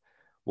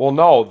 well,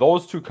 no,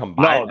 those two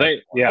combined. No,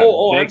 they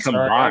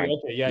combined.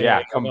 Okay,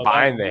 yeah.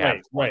 Combined, they have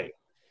right.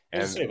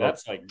 And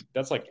that's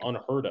like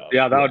unheard of.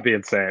 Yeah, that would be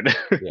insane.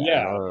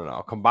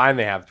 No. Combined,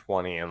 they have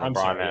 20, and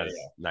LeBron has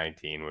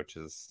 19, which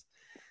is.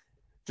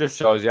 Just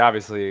shows you,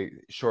 obviously,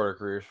 shorter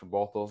careers for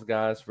both those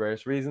guys for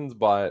various reasons.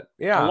 But,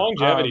 yeah. The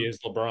longevity is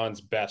LeBron's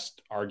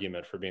best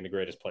argument for being the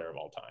greatest player of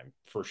all time,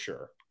 for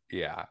sure.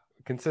 Yeah.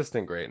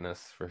 Consistent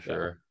greatness, for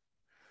sure.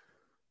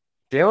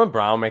 Jaylen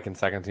Brown making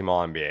second-team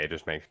All-NBA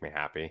just makes me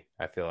happy.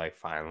 I feel like,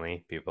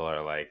 finally, people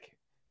are,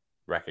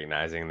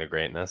 recognizing the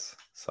greatness.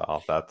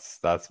 So,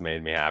 that's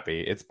made me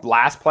happy. It's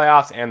last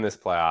playoffs and this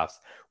playoffs.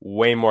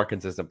 Way more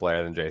consistent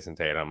player than Jason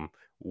Tatum.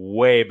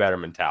 Way better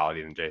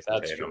mentality than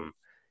Jason Tatum. True.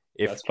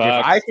 If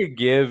I could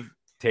give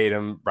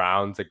Tatum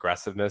Brown's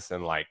aggressiveness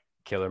and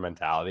killer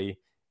mentality,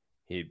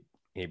 he'd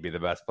be the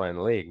best player in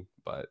the league.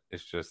 But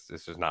it's just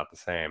not the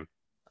same.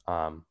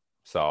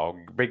 So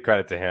big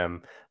credit to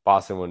him.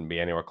 Boston wouldn't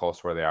be anywhere close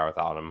to where they are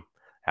without him.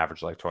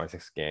 Average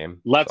 26 a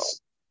game.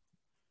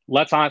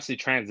 Let's honestly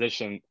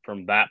transition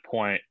from that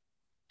point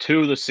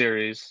to the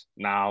series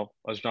now.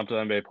 Let's jump to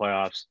the NBA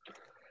playoffs.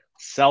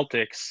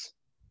 Celtics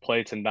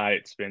play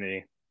tonight,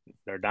 Spinny.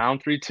 They're down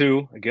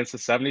 3-2 against the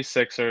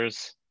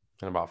 76ers.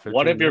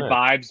 What have your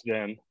vibes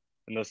been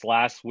in this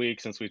last week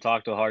since we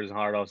talked to Hearts and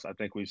Hardos? I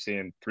think we've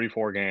seen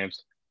 3-4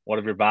 games. What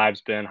have your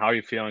vibes been? How are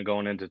you feeling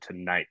going into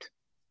tonight?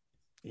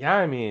 Yeah,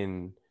 I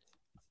mean,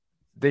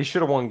 they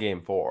should have won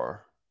Game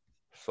 4.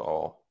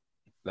 So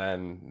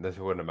then this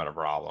wouldn't have been a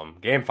problem.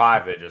 Game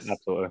 5, they just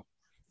absolutely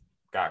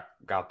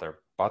got their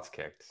butts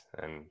kicked.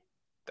 And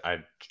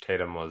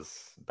Tatum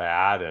was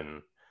bad,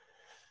 and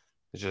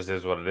it just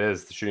is what it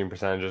is. The shooting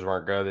percentages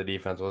weren't good. The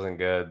defense wasn't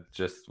good.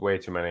 Just way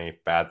too many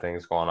bad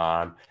things going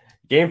on.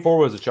 Game 4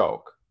 was a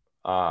choke.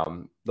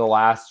 The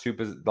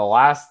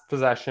last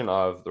possession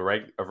of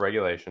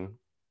regulation,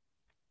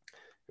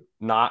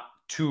 not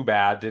too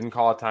bad. Didn't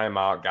call a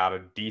timeout. Got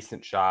a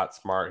decent shot.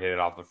 Smart hit it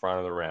off the front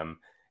of the rim.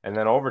 And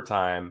then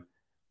overtime,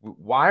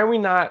 why are we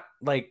not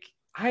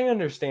I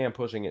understand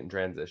pushing it in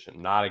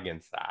transition. Not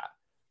against that.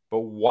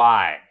 But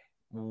why?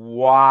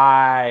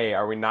 why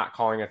are we not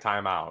calling a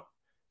timeout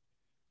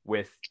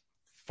with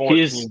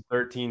 14,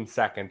 13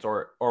 seconds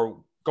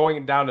or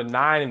going down to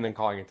 9 and then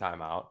calling a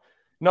timeout?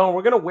 No,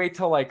 we're going to wait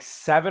till like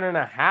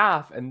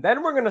 7.5 and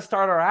then we're going to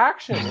start our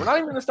action. We're not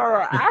even going to start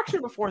our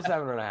action before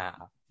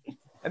 7.5.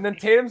 And then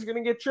Tatum's going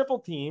to get triple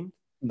teamed.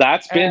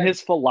 That's been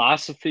his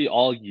philosophy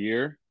all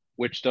year,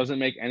 which doesn't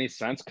make any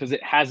sense because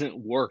it hasn't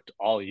worked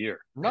all year.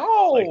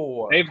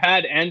 No. They've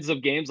had ends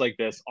of games like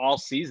this all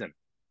season.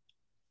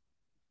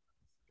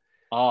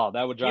 Oh,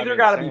 that would drive me Either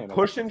got to insane. be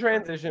push in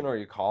transition or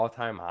you call a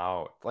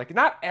timeout. Like,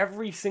 not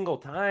every single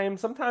time.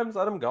 Sometimes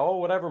let them go,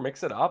 whatever,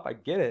 mix it up. I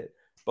get it.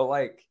 But,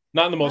 like,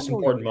 not in the most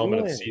important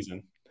moment of the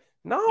season.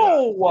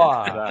 No.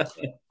 Yeah,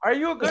 exactly. Are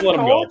you a good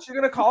coach? You're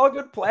going to call a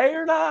good play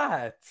or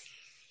not?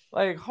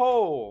 Like,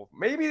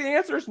 maybe the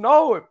answer is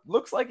no. It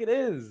looks like it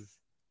is.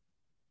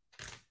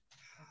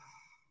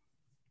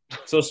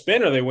 So,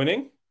 Spin, are they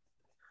winning?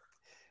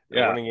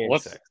 They're winning game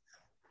 6.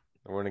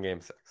 They're winning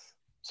game 6.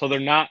 So they're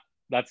not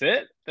 – that's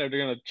it? They're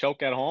going to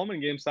choke at home in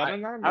game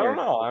 7 then? I don't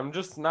know. I'm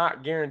just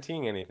not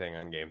guaranteeing anything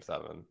on game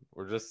 7.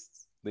 We're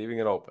just leaving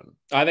it open.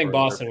 I think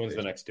Boston wins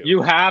the next 2.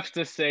 You have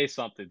to say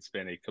something,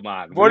 Spinny. Come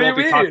on. What do you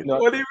mean?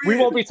 We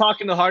won't be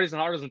talking to Hardies and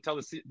Harders until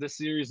this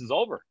series is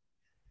over.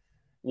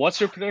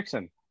 What's your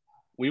prediction?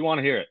 We want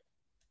to hear it.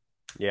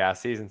 Yeah,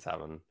 season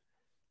 7.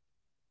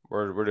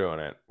 We're doing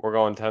it. We're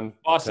going 10.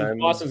 Boston's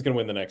going to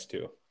win the next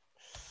 2.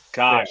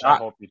 Gosh, I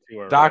hope you two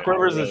are Doc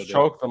Rivers has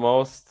choked the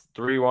most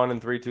 3-1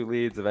 and 3-2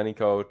 leads of any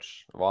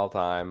coach of all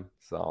time.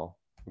 So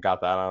we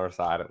got that on our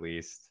side at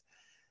least.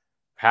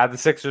 Had the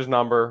Sixers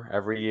number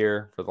every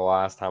year for the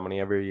last how many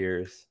ever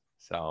years.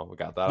 So we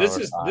got that on our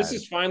side. This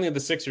is finally the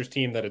Sixers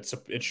team that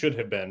it should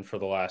have been for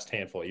the last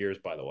handful of years,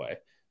 by the way.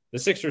 The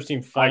Sixers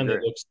team finally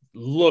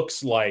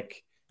looks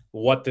like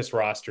what this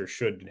roster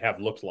should have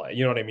looked like.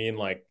 You know what I mean?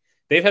 Like,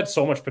 they've had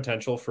so much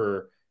potential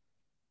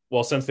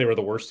since they were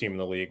the worst team in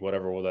the league,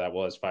 whatever that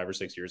was 5 or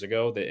 6 years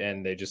ago,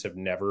 and they just have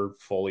never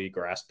fully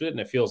grasped it. And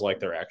it feels like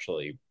they're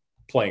actually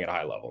playing at a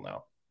high level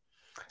now.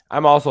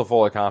 I'm also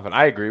fully confident.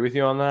 I agree with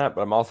you on that,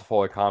 but I'm also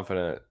fully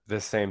confident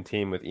this same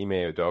team with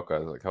Ime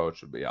Udoka as a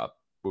coach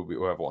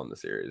would have won the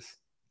series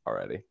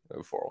already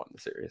before won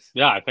the series.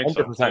 Yeah, I think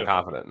 100%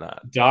 confident in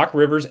that. Doc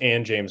Rivers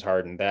and James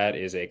Harden, that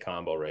is a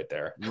combo right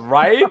there.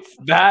 Right?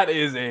 That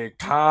is a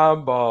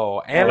combo.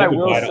 And I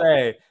will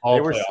say,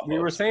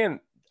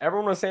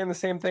 everyone was saying the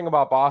same thing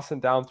about Boston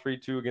down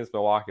 3-2 against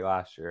Milwaukee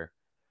last year.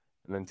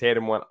 And then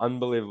Tatum went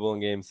unbelievable in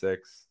game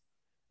 6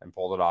 and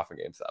pulled it off in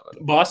game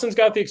 7. Boston's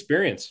got the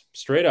experience,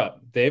 straight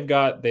up. They've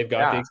got the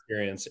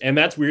experience. And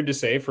that's weird to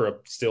say for a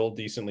still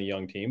decently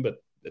young team,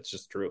 but it's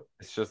just true.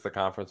 It's just the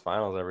conference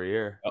finals every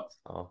year. Yep.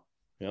 So.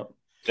 Yep.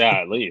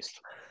 Yeah, at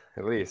least.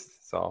 At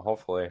least. So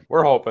hopefully.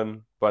 We're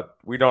hoping, but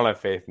we don't have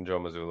faith in Joe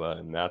Mazzulla,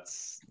 and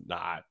that's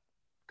not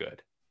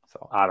good.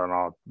 So I don't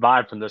know.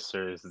 Vibe from this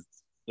series is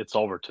it's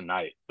over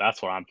tonight.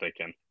 That's what I'm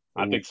thinking.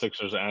 I think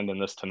Sixers are ending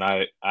this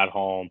tonight at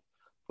home.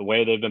 The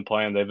way they've been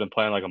playing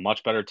like a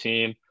much better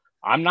team.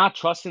 I'm not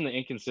trusting the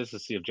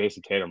inconsistency of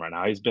Jason Tatum right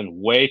now. He's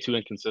been way too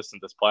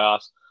inconsistent this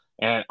playoffs.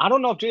 And I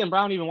don't know if Jaylen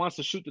Brown even wants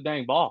to shoot the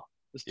dang ball.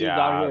 This dude's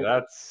out here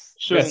that's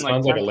shooting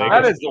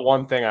that is the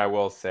one thing I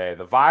will say.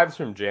 The vibes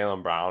from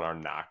Jaylen Brown are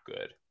not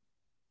good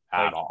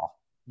at all.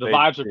 The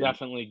vibes are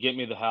definitely get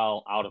me the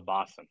hell out of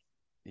Boston.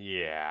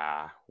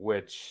 Yeah,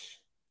 which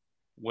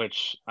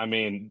I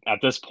mean, at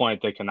this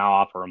point, they can now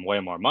offer him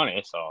way more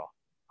money. So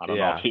I don't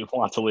know if he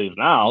wants to leave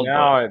now.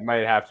 Now it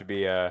might have to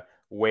be a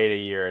wait a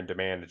year and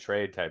demand a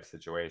trade type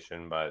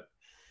situation. But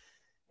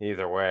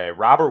either way,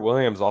 Robert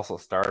Williams also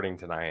starting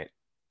tonight.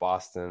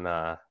 Boston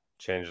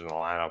changing the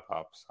lineup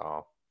up.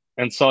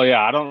 So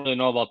I don't really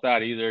know about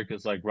that either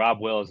because like Rob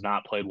Will has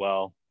not played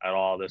well at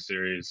all this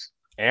series.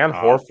 And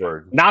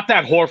Horford. Not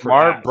that Horford.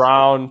 Mark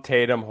Brown,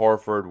 Tatum,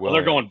 Horford, Williams. Well,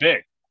 they're going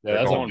big. Yeah,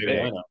 that's going big.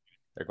 Lineup.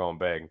 They're going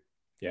big.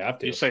 Yeah,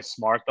 you say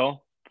Smart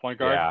though, point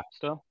guard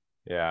still.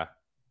 Yeah,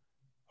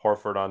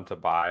 Horford on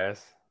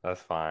Tobias.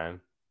 That's fine.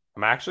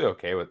 I'm actually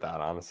okay with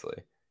that,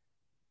 honestly.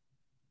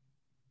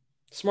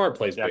 Smart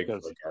plays big for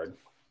the guard.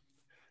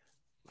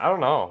 I don't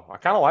know. I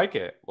kind of like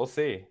it. We'll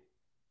see.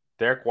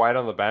 Derek White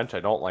on the bench. I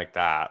don't like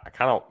that. I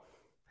kind of.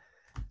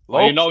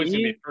 Well, he's gonna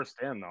be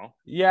first in though.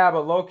 Yeah,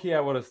 but low key, I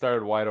would have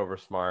started White over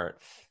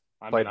Smart.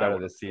 Played better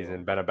this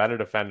season. Been a better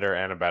defender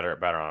and a better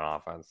on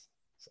offense.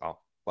 So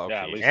low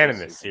key, and in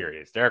this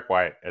series, Derek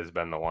White has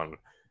been the one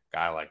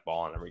guy like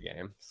balling every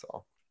game.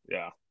 So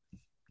yeah.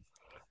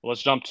 Well,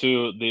 let's jump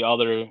to the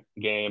other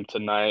game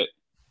tonight.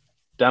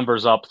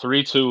 Denver's up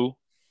 3-2.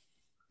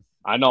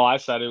 I know I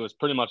said it was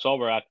pretty much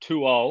over at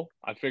 2-0.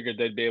 I figured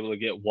they'd be able to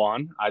get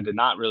one. I did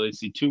not really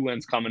see 2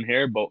 wins coming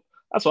here, but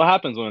that's what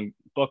happens when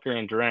Booker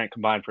and Durant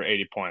combined for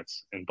 80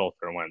 points in both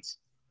their wins.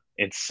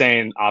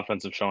 Insane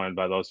offensive showing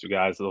by those two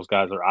guys. Those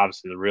guys are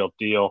obviously the real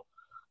deal.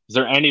 Is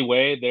there any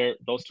way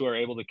those two are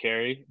able to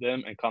carry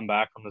them and come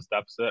back from this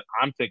deficit?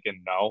 I'm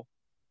thinking no.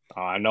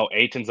 I know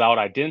Ayton's out.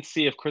 I didn't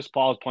see if Chris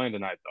Paul is playing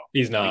tonight, though.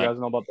 He's not. You guys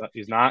know about that?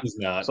 He's not? He's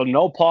not. So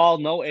no Paul,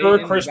 no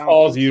Ayton. Chris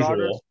Paul's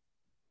usual.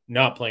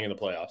 Not playing in the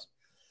playoffs.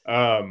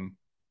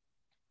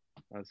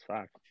 That's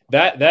fact.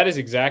 That is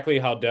exactly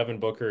how Devin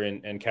Booker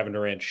and Kevin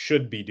Durant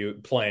should be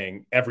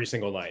playing every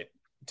single night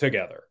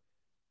together.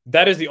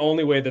 That is the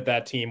only way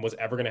that team was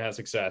ever going to have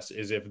success,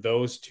 is if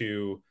those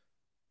two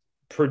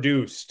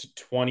produced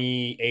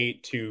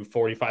 28 to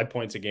 45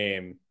 points a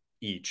game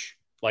each.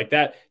 Like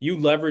that, you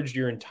leveraged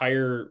your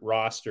entire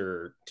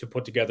roster to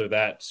put together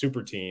that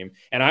super team.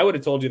 And I would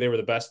have told you they were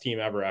the best team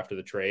ever after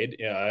the trade,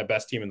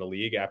 best team in the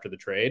league after the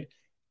trade.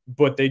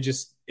 But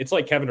it's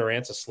like Kevin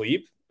Durant's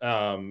asleep.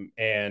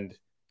 And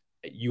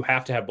you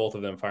have to have both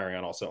of them firing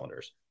on all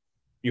cylinders.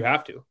 You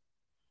have to.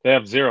 They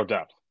have zero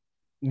depth.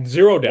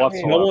 Zero depth.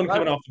 No one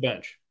coming off the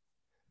bench.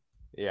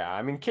 Yeah,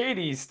 I mean,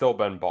 KD's still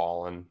been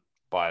balling,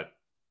 but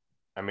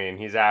I mean,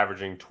 he's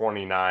averaging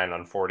 29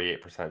 on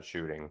 48%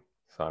 shooting.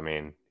 So, I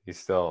mean, he's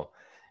still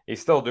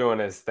doing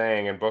his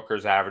thing, and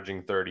Booker's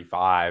averaging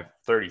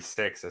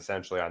 36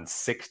 essentially on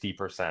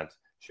 60%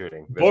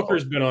 shooting.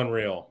 Booker's been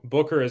unreal.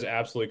 Booker has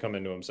absolutely come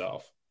into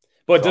himself.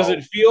 But does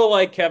it feel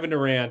like Kevin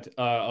Durant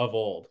of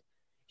old?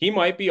 He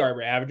might be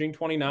averaging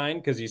 29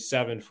 because he's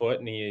 7 foot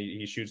and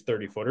he shoots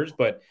 30-footers.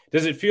 But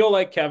does it feel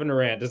like Kevin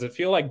Durant? Does it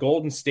feel like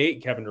Golden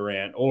State Kevin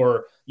Durant,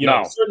 or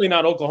certainly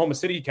not Oklahoma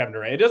City Kevin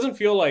Durant? It doesn't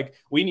feel like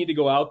we need to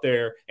go out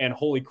there and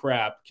holy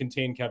crap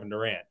contain Kevin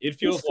Durant. It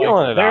feels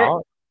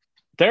like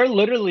they're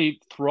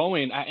literally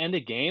throwing at end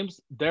of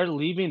games. They're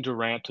leaving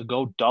Durant to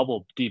go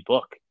double D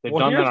Book. They've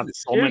done that on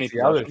so many.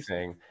 The other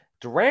thing,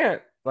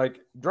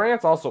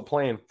 Durant's also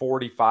playing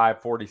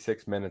 45,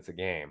 46 minutes a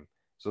game.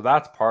 So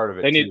that's part of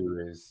it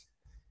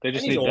They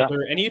just need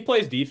older, and he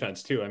plays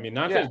defense too. I mean,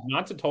 not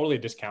to totally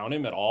discount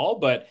him at all,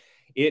 but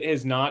it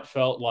has not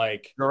felt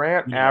like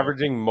Durant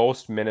averaging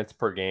most minutes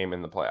per game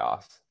in the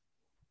playoffs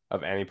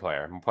of any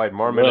player. He played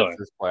more minutes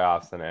this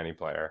playoffs than any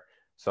player.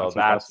 So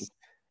that's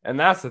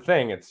the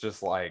thing. It's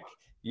just like,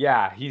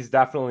 yeah, he's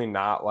definitely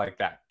not like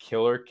that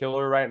killer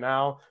right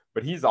now,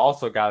 but he's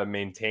also got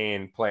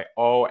to play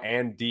O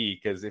and D,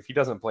 because if he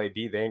doesn't play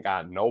D, they ain't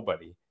got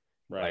nobody.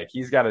 Right. Like,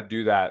 he's got to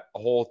do that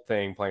whole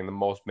thing, playing the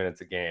most minutes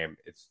a game.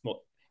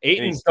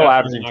 He's still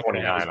averaging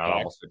 29 on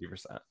almost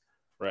 50%.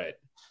 Right.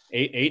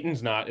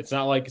 Ayton's not. It's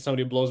not like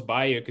somebody blows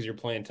by you because you're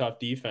playing tough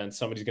defense.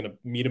 Somebody's going to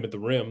meet him at the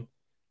rim.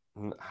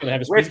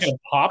 He's going to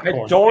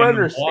popcorn. I don't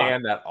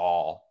understand at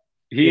all.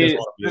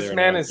 This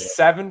man is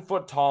 7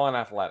 foot tall and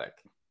athletic.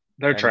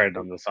 They're trading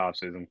him this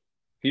offseason.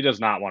 He does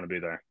not want to be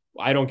there.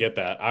 I don't get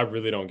that. I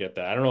really don't get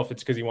that. I don't know if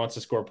it's because he wants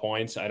to score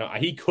points.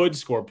 He could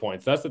score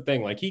points. That's the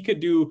thing. Like, he could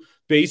do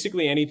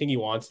basically anything he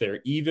wants there,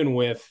 even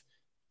with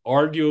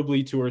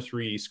arguably 2 or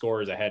 3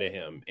 scorers ahead of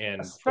him.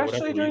 And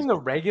especially during the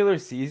regular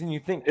season, you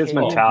think his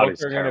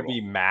mentality are going to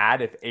be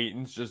mad if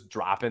Ayton's just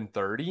dropping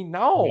 30?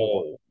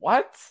 No.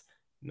 What?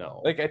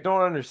 No. Like, I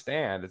don't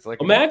understand. It's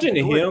like, imagine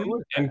him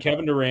and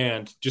Kevin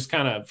Durant just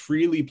kind of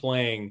freely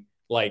playing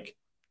like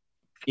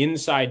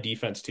inside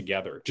defense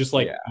together, just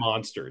like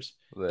monsters.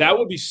 That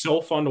would be so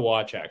fun to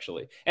watch,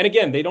 actually. And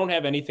again, they don't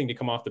have anything to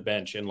come off the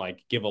bench and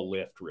like give a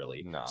lift,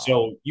 really. No.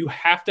 So you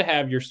have to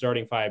have your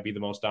starting 5 be the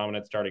most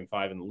dominant starting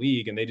 5 in the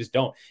league, and they just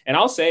don't. And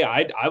I'll say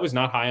I was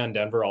not high on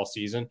Denver all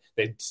season.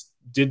 They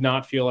did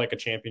not feel like a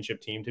championship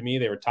team to me.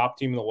 They were top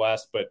team in the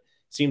West, but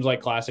seems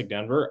like classic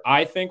Denver.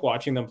 I think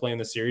watching them play in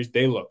the series,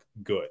 they look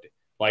good.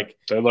 Like,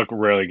 they look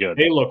really good.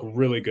 They look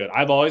really good.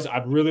 I've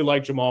really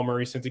liked Jamal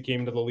Murray since he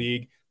came into the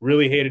league.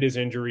 Really hated his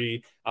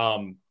injury.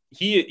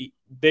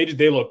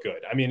 They look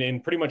good. I mean, in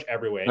pretty much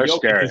every way. They're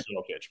scary.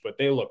 Jokic, but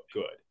they look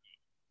good.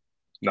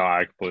 No,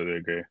 I completely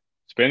agree.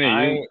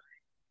 Spinny, you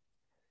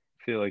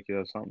feel like you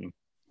have something.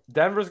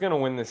 Denver's going to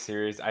win this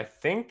series. I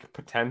think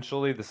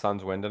potentially the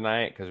Suns win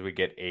tonight because we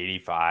get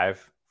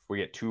 85. We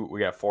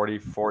get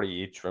 40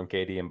 each from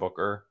KD and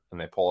Booker,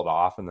 and they pull it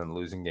off, and then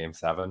losing game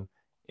 7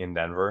 in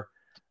Denver.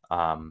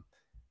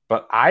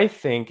 But I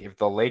think if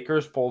the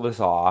Lakers pull this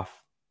off,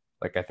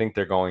 like I think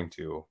they're going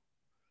to,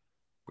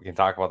 we can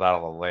talk about that a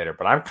little later,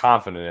 but I'm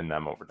confident in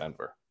them over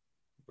Denver.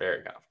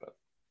 Very confident.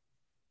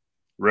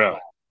 Really?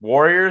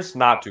 Warriors,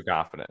 not too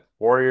confident.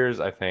 Warriors,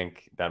 I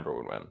think Denver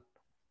would win.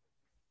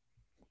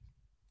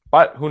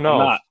 But who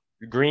knows?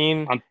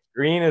 Green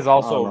has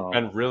also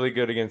been really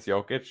good against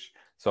Jokic.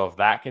 So if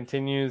that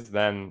continues,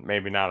 then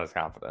maybe not as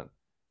confident.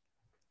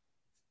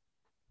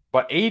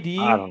 But AD,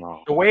 I don't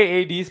know. The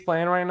way AD's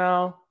playing right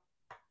now,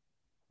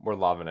 we're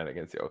loving it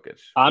against Jokic.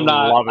 I'm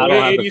not. The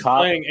way AD's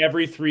playing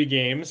every 3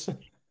 games.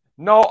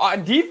 No,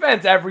 on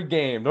defense every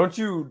game. Don't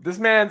you? This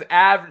man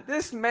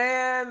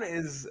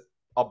is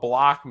a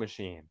block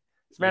machine.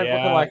 This man's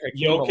looking like a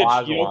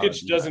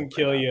Jokic doesn't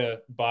kill you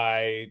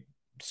by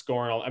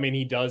scoring. I mean,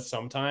 he does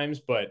sometimes,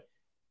 but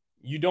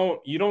you don't.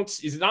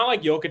 It's not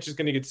like Jokic is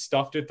going to get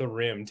stuffed at the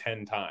rim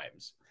 10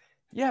 times.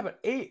 Yeah,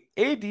 but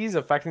AD's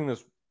affecting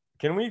this.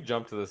 Can we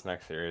jump to this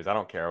next series? I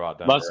don't care about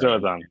Denver. Let's do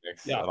it then.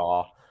 At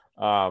all.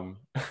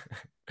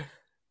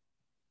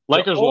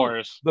 Lakers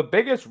Warriors. The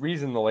biggest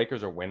reason the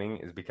Lakers are winning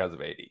is because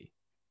of AD.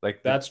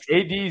 Like, that's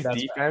true. AD's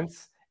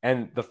defense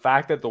and the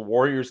fact that the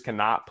Warriors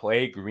cannot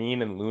play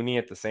Green and Looney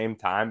at the same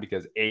time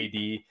because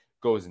AD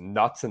goes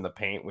nuts in the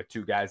paint with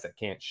 2 guys that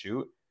can't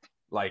shoot.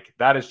 like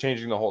that is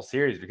changing the whole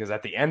series because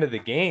at the end of the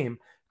game,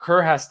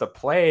 Kerr has to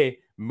play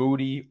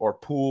Moody or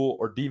Poole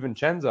or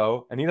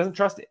DiVincenzo, and he doesn't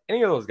trust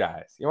any of those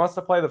guys. He wants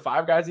to play the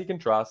 5 guys he can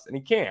trust, and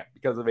he can't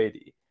because of AD.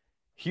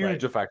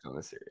 Huge effect on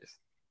the series.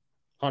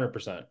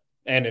 100%.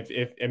 And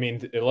if I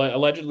mean,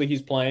 allegedly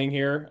he's playing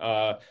here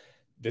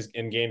this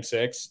in Game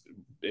 6.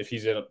 If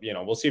he's at,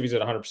 we'll see if he's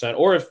at 100%,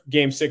 or if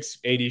Game 6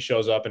 AD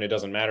shows up and it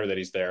doesn't matter that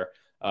he's there,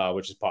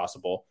 which is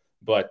possible.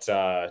 But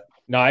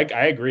no, I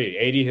agree.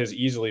 AD has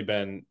easily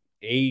been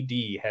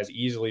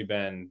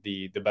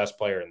the best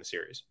player in the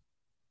series.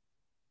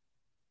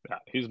 Yeah,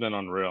 he's been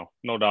unreal,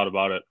 no doubt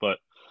about it. But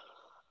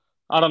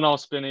I don't know,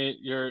 Spinney,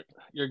 your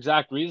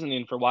exact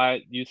reasoning for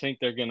why you think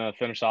they're going to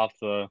finish off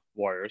the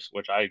Warriors,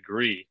 which I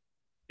agree,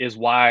 is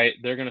why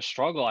they're going to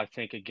struggle, I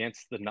think,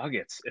 against the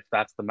Nuggets if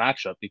that's the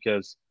matchup,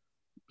 because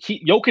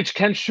Jokic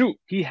can shoot.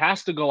 He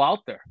has to go out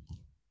there.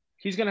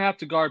 He's going to have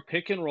to guard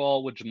pick and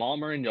roll with Jamal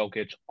Murray and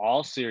Jokic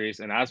all series.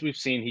 And as we've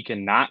seen, he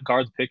cannot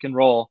guard the pick and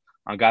roll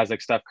on guys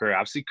like Steph Curry.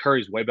 Obviously,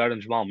 Curry's way better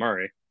than Jamal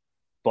Murray,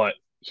 but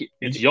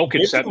it's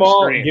Jokic setting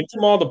the screen. Give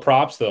him all the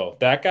props, though.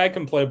 That guy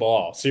can play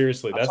ball.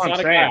 Seriously, that's not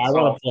a guy I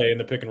want to play in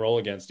the pick and roll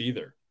against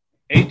either.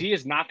 AD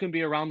is not going to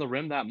be around the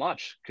rim that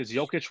much because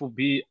Jokic will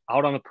be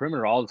out on the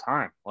perimeter all the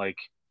time. Like,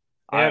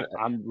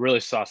 I'm really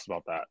sus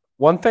about that.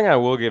 One thing I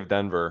will give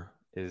Denver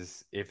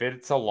is if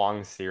it's a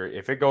long series,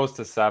 if it goes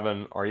to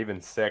 7 or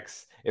even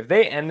 6, if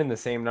they end in the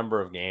same number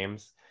of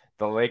games,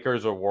 the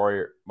Lakers or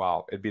Warrior,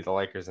 well, it'd be the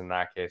Lakers in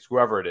that case,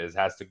 whoever it is,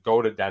 has to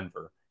go to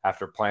Denver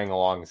after playing a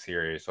long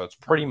series. So it's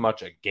pretty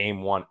much a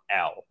Game 1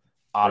 L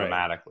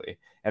automatically. Right.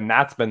 And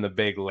that's been the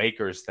big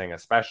Lakers thing,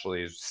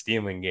 especially, is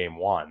stealing Game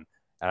 1.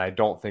 And I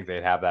don't think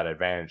they'd have that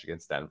advantage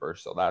against Denver.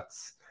 So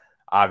that's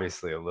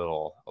obviously a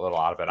little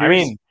out of it. I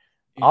mean,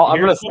 I'm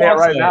going to say it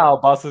right now.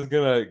 Bus is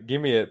going to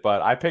give me it,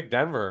 but I picked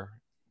Denver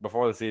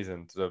before the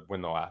season to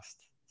win the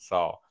West.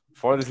 So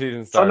before the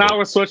season started. So now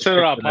we're switching it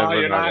up, huh?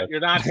 You're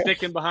not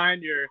sticking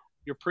behind your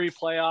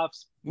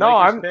pre-playoffs. No,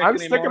 I'm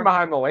sticking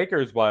behind the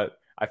Lakers, but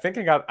I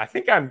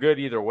think I'm good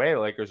either way,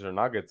 Lakers or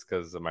Nuggets,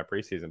 because of my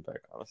preseason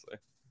pick, honestly.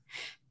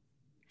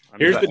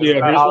 Here's the deal.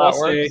 Here's what I'll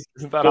say.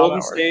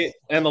 Golden State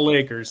and the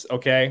Lakers,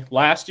 okay?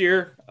 Last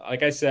year,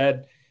 like I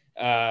said,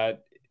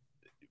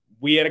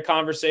 we had a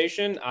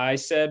conversation. I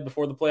said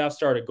before the playoffs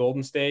started,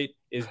 Golden State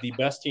is the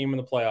best team in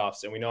the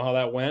playoffs, and we know how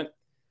that went.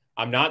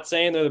 I'm not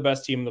saying they're the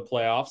best team in the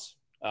playoffs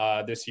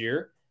this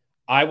year.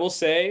 I will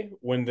say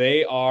when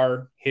they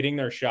are hitting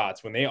their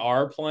shots, when they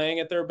are playing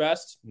at their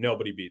best,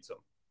 nobody beats them.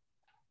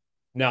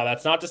 Now,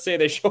 that's not to say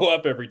they show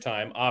up every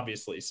time,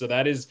 obviously. So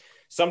that is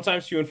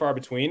sometimes few and far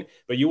between.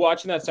 But you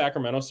watching that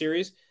Sacramento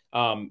series,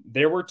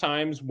 there were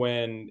times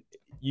when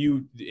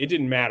it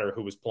didn't matter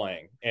who was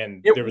playing,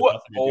 and there was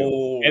nothing to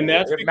do. And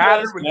that's it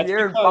mattered when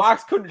De'Aaron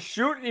Fox couldn't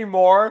shoot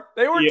anymore.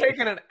 They were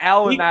taking an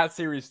L in that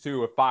series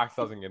too. If Fox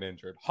doesn't get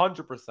injured,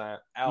 100%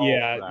 L.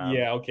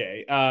 Yeah,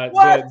 okay.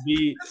 What?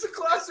 It's a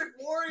classic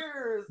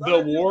Warriors.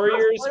 The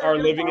Warriors are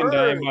living and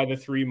dying by the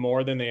 3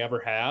 more than they ever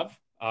have.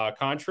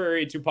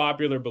 Contrary to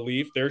popular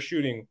belief, they're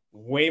shooting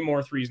way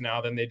more threes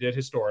now than they did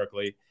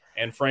historically.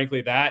 And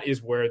frankly, that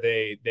is where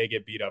they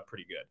get beat up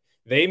pretty good.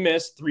 They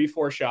missed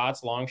 3-4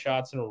 shots, long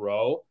shots in a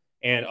row,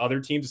 and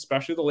other teams,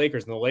 especially the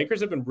Lakers. And the Lakers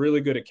have been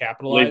really good at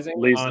capitalizing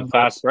on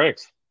fast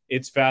breaks.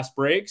 It's fast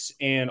breaks,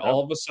 and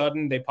all of a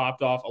sudden they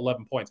popped off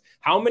 11 points.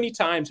 How many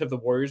times have the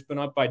Warriors been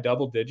up by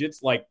double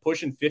digits, like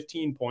pushing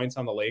 15 points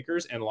on the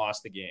Lakers and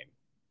lost the game?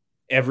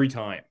 Every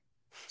time.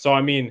 So,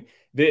 I mean,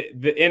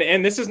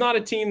 and this is not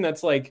a team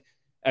that's like,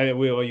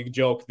 you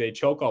joke, they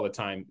choke all the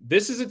time.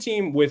 This is a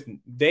team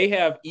they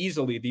have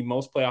easily the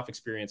most playoff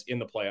experience in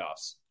the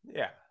playoffs.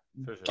 Yeah.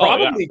 For sure.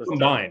 Probably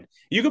combined.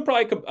 Sure. You could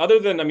probably, other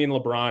than,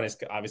 LeBron is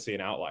obviously an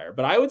outlier,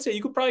 but I would say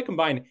you could probably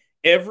combine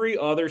every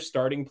other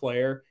starting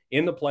player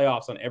in the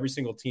playoffs on every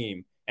single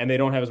team, and they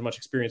don't have as much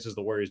experience as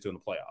the Warriors do in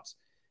the playoffs.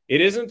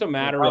 It isn't a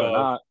matter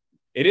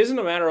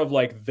of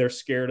like they're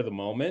scared of the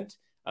moment.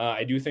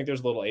 I do think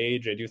there's a little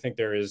age. I do think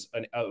there is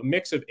a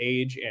mix of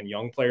age and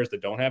young players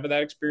that don't have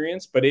that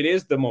experience, but it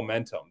is the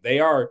momentum. They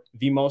are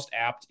the most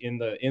apt in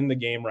the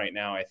game right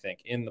now, I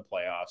think, in the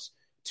playoffs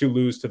to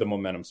lose to the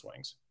momentum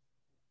swings.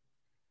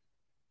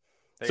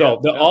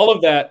 So all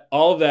of that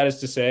is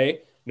to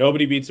say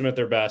nobody beats them at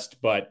their best,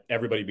 but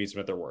everybody beats them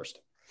at their worst.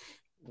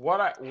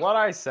 What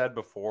I said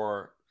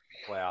before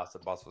playoffs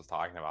that Bus was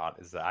talking about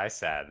is that I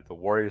said the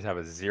Warriors have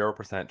a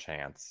 0%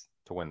 chance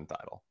to win the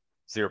title.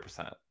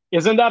 0%.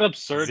 Isn't that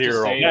absurd?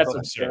 Zero. To say that's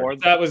absurd.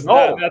 That's a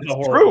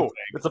horrible true. thing.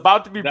 It's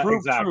about to be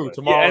proved true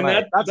tomorrow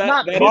night. That's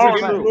not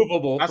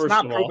provable. That's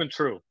not proven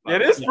true.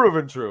 It is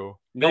proven true.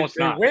 No, it's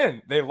not. They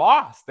win. They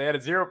lost. They had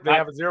a 0. They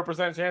have a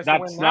 0% chance to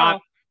win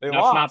now. That's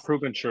not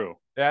proven true.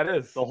 Yeah, it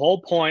is. The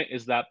whole point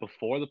is that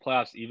before the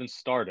playoffs even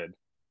started,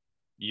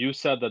 you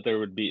said that there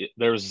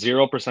was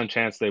 0%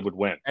 chance they would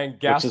win. And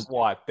guess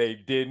what? They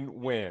didn't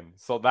win.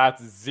 So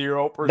that's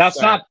 0%. That's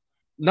not.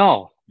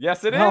 No.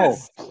 Yes, it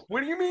is. What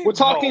do you mean? We're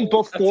talking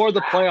before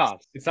the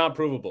playoffs. It's not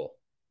provable.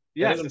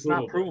 Yes, it's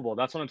not provable.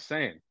 That's what I'm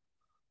saying.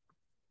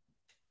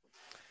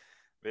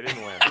 They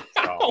didn't win.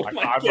 So Oh I'm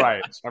my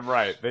right. I'm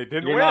right. They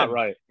didn't You're win. not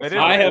right. They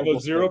didn't I win. have a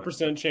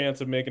 0%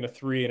 chance of making a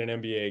 3 in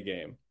an NBA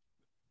game.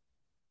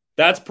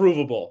 That's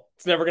provable.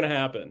 It's never going to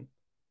happen.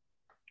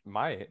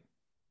 Might.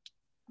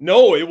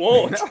 No, it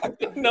won't.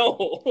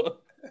 No.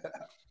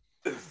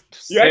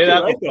 Say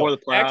that right, before though.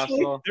 the playoffs. Actually,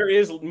 though. there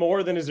is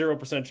more than a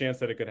 0% chance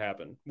that it could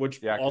happen, which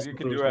Yeah, because also you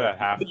could proves do it my at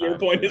halftime. Your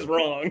point too. is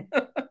wrong.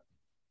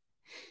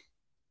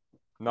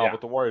 No, Yeah.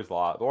 but the Warriors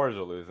lost. The Warriors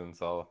are losing,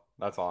 so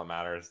that's all that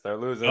matters. They're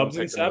losing. Dubs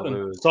in pick them to 7.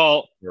 lose.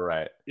 So You're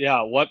right.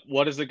 yeah,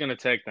 what is it going to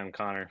take then,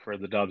 Connor, for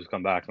the Dubs to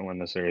come back and win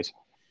the series?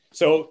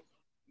 So,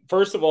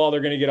 first of all, they're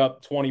going to get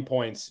up 20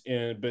 points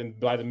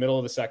by the middle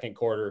of the second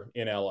quarter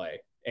in LA,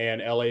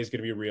 and LA is going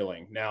to be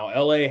reeling. Now,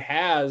 LA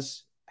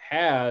has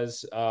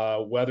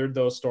weathered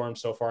those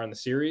storms so far in the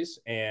series,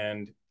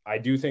 and I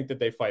do think that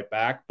they fight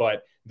back,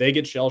 but they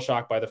get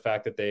shell-shocked by the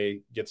fact that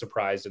they get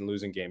surprised in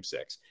losing Game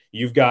 6.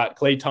 You've got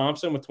Klay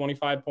Thompson with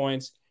 25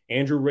 points,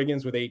 Andrew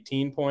Wiggins with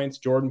 18 points,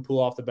 Jordan Poole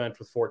off the bench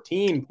with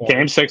 14 points.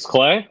 Game 6,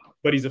 Klay?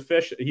 But he's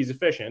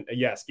efficient.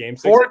 Yes, Game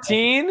 6.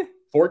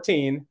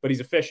 14, but he's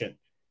efficient.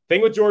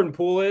 Thing with Jordan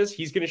Poole is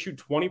he's going to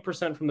shoot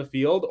 20% from the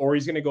field, or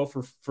he's going to go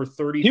for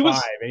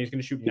 35 and he's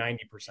going to shoot 90%.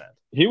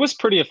 He was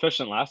pretty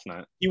efficient last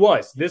night. He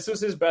was. This was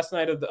his best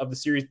night of the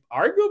series.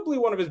 Arguably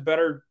one of his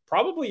better,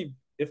 probably,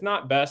 if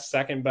not best,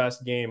 second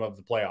best game of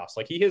the playoffs.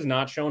 Like, he has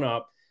not shown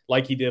up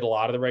like he did a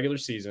lot of the regular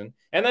season.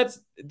 And that's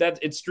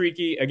it's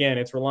streaky. Again,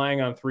 it's relying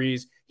on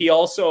threes. He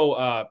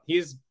also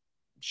he's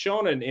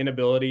shown an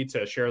inability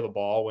to share the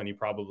ball when he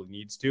probably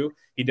needs to.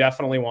 He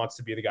definitely wants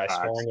to be the guy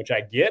scoring, which I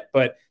get,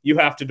 but you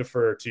have to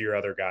defer to your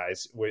other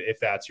guys if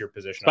that's your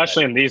position.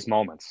 Especially in these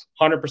moments.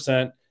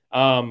 100%.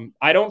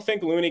 I don't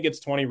think Looney gets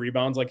 20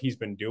 rebounds like he's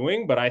been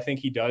doing, but I think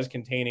he does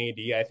contain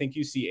AD. I think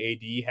you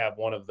see AD have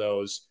one of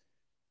those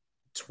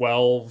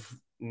 12,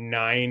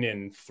 9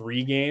 and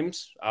 3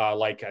 games.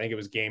 Like I think it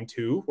was game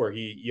 2 where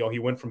he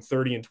went from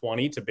 30 and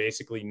 20 to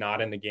basically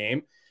not in the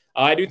game.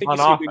 I do think you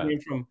see a big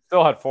game from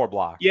still had 4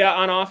 blocks. Yeah,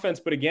 on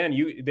offense, but again,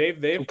 they've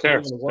who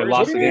cares? They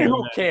lost the game.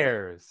 Who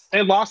cares?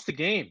 They lost the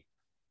game.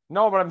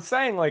 No, but I'm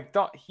saying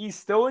he's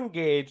still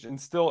engaged and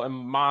still a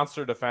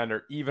monster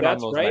defender, even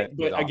that's on those right.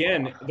 But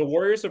again, the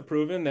Warriors have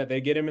proven that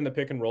they get him in the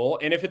pick and roll,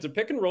 and if it's a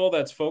pick and roll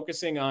that's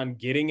focusing on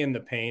getting in the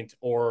paint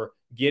or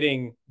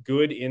getting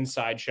good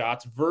inside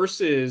shots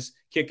versus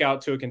kick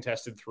out to a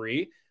contested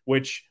 3.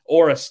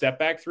 Or a step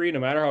back 3, no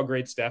matter how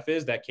great Steph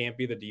is, that can't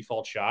be the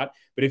default shot.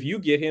 But if you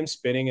get him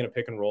spinning in a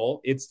pick and roll,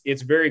 it's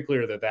very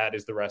clear that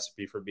is the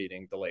recipe for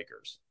beating the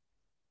Lakers.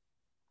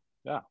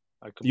 Yeah.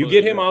 You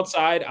get him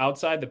outside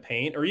the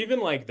paint, or even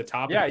like the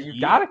top. Yeah, you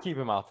got to keep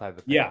him outside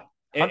the paint.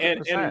 Yeah.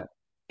 And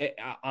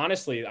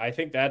honestly, I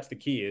think that's the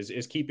key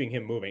is keeping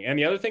him moving. And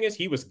the other thing is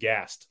he was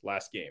gassed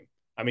last game.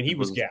 I mean, he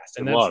was gassed.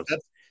 And that's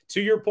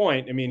to your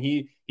point. I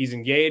mean, he's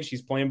engaged.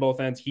 He's playing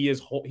both ends.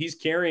 He's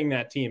carrying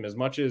that team as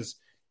much as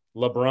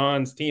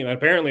LeBron's team. And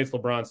apparently it's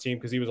LeBron's team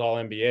because he was all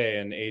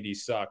NBA and AD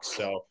sucks.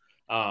 So,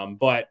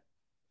 but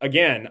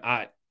again,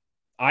 I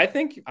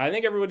think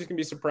everybody's gonna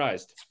be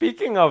surprised.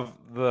 Speaking of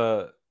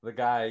the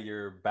guy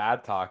you're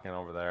bad talking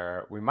over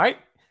there, we might.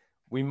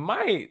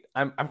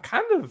 I'm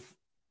kind of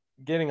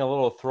getting a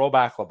little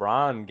throwback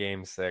LeBron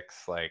Game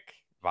 6 like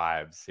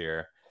vibes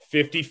here.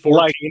 50,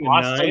 14, and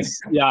 9.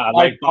 Yeah,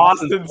 like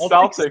Boston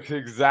Celtics.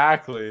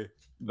 Exactly.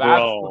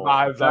 That's the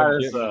vibes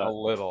I'm getting a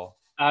little.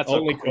 That's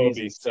only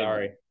Kobe.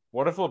 Sorry.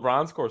 What if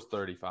LeBron scores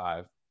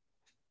 35?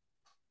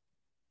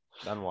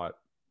 Then what?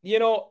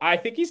 I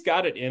think he's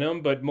got it in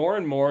him, but more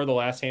and more the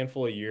last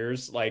handful of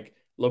years, like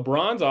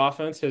LeBron's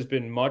offense has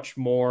been much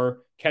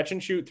more catch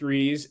and shoot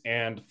threes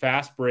and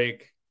fast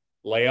break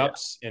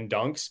layups and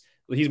dunks.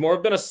 He's more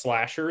been a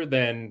slasher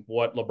than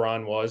what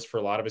LeBron was for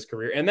a lot of his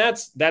career. And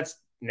that's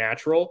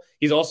natural.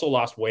 He's also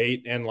lost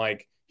weight and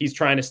like he's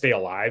trying to stay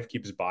alive,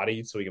 keep his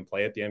body so he can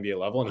play at the NBA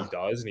level. And he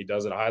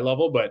does at a high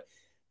level. But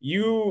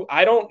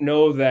I don't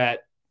know that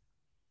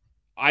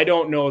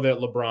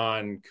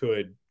LeBron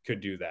could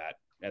do that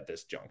at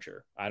this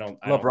juncture.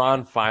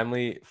 LeBron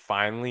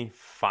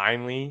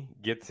finally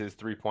gets his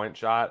 3-point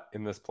shot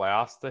in this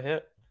playoffs to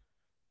hit.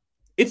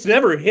 It's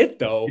never hit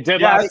though. It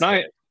did last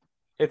night.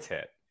 It's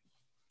hit.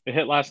 It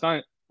hit last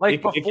night.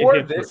 Like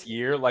before this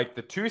year, like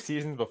the 2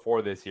 seasons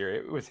before this year,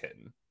 it was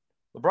hitting.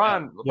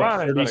 LeBron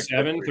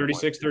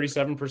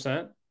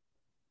 37%.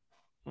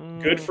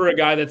 Good for a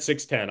guy that's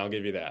 6'10", I'll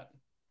give you that.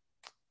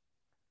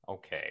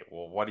 Okay,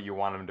 well, what do you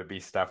want him to be,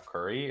 Steph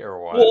Curry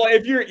or what? Well,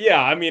 if you're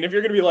going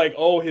to be like,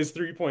 oh, his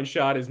 3-point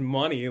shot is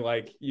money,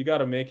 like you got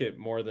to make it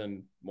more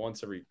than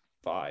once every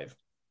 5.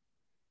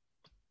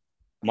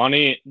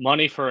 Money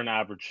for an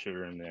average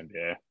shooter in the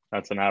NBA.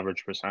 That's an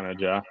average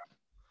percentage, yeah.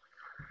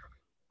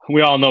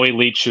 We all know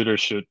elite shooters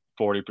shoot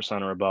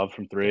 40% or above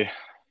from 3.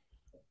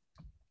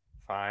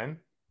 Fine.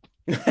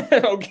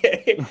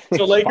 Okay.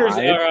 So Lakers,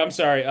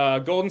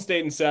 Golden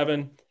State in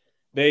 7.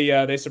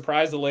 They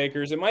surprised the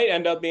Lakers. It might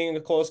end up being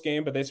a close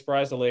game, but they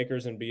surprised the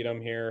Lakers and beat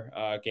them here,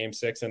 Game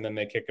 6, and then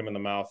they kick them in the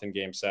mouth in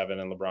Game 7,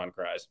 and LeBron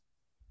cries.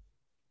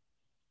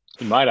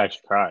 He might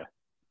actually cry.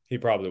 He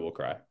probably will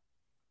cry.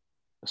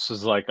 This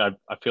is like I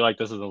feel like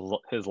this is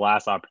his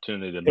last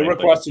opportunity to He'll make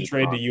request a like,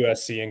 trade to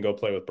USC and go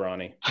play with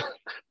Bronny.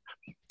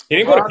 He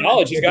didn't go to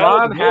college. He's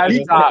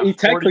got he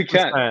technically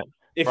can.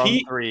 If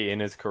he 3 in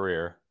his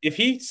career. If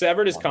he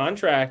severed his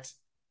contract,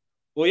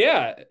 well,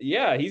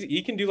 yeah,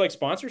 he can do like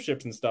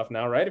sponsorships and stuff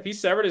now, right? If he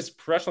severed his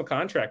professional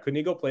contract, couldn't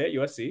he go play at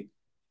USC?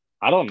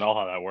 I don't know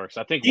how that works.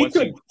 I think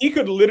he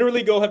could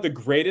literally go have the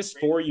greatest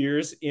 4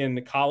 years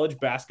in college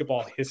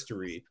basketball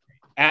history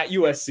at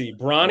USC.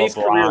 Bronny's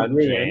career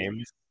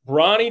ruined.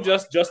 Bronny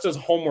just does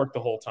homework the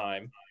whole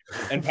time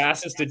and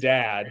passes to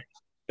dad.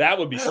 That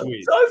would be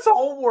sweet. Does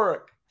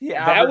homework.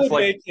 That would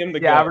make him the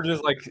guy.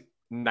 Averages like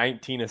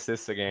 19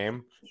 assists a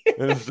game.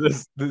 It's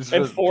just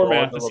and 4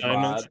 math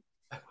assignments.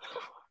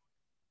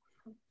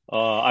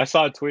 I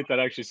saw a tweet that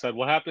actually said,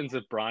 "What happens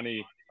if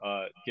Bronny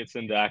gets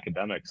into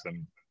academics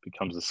and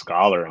becomes a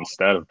scholar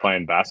instead of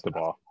playing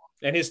basketball?"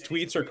 And his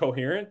tweets are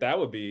coherent. That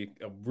would be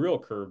a real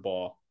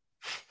curveball.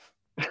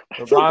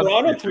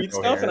 LeBron will tweet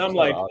stuff, and I'm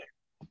like,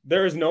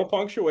 there is no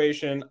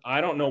punctuation.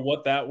 I don't know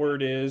what that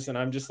word is, and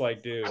I'm just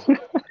like, dude,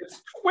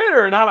 it's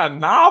Twitter, not a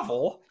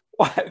novel.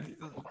 What?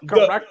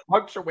 Correct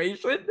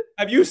punctuation?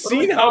 Have you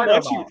seen how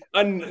much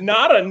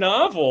not a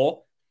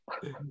novel?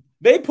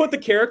 They put the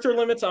character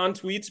limits on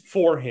tweets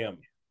for him.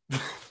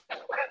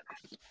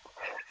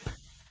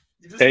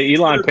 Hey,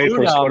 Elon paid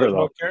for his Twitter, though.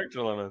 No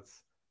character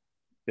limits.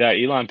 Yeah,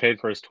 Elon paid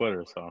for his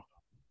Twitter, so.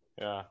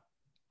 Yeah.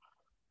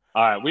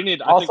 All right, we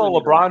need. Also,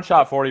 LeBron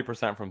shot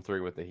 40% from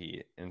 3 with the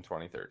Heat in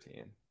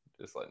 2013.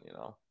 Just letting you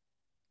know.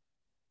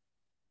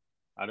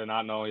 I did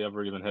not know he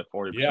ever even hit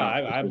 40%. Yeah,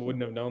 I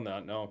wouldn't have known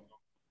that. No.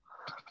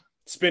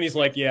 Spinny's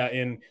like, yeah,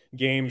 in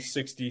game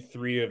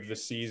 63 of the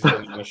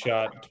season, I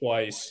shot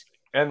twice.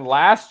 And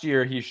last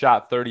year, he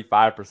shot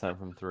 35%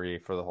 from 3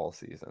 for the whole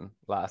season.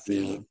 Last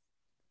season.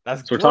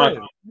 That's so good.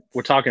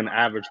 We're talking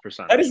average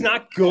percent. That is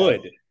not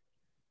good.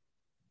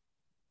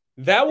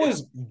 That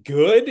was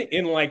good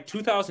in like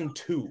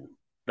 2002.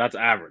 That's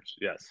average,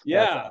 yes.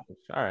 Yeah.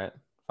 All right,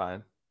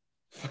 fine.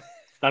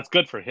 That's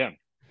good for him.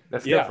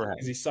 That's good for him.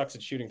 Because he sucks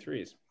at shooting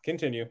threes.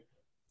 Continue.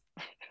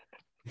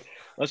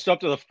 Let's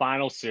jump to the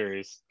final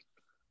series.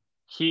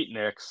 Heat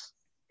Knicks.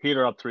 Heat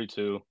are up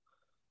 3-2.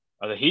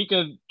 Are the Heat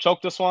going to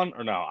choke this one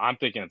or no? I'm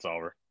thinking it's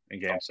over in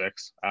game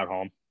 6 at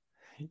home.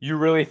 You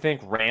really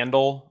think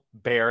Randall,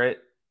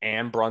 Barrett,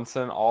 and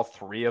Brunson, all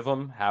 3 of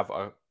them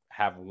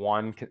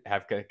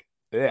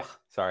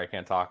sorry, I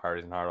can't talk,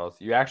 Hardies and Hardos.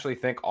 You actually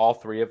think all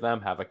 3 of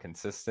them have a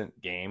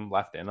consistent game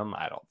left in them?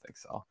 I don't think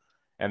so.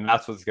 And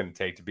that's what it's going to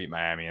take to beat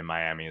Miami. And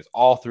Miami is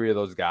all 3 of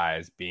those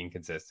guys being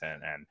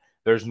consistent. And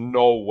there's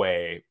no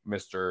way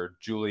Mr.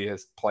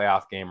 Julius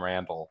playoff game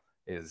Randall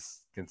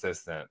is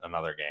consistent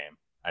another game.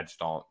 I just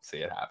don't see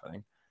it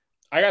happening.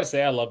 I got to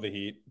say, I love the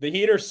Heat. The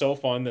Heat are so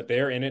fun that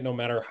they're in it no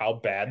matter how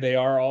bad they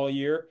are all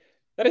year.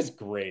 That is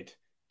great.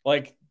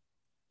 Like,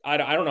 I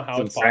don't know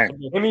how it's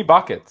possible. Give me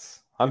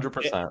buckets,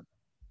 100%.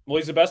 Well,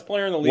 he's the best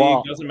player in the league.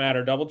 Well, doesn't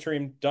matter. Double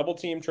team,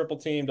 triple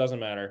team, doesn't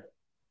matter.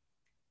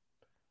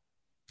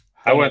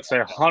 I wouldn't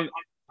say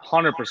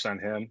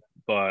 100% him,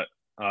 but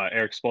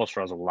Eric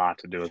Spoelstra has a lot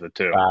to do with it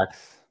too.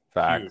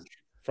 Facts. Huge.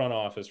 Front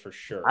office for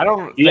sure.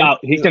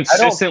 He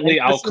consistently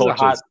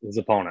outcoaches his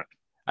opponent.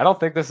 I don't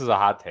think this is a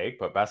hot take,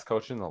 but best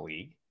coach in the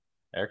league,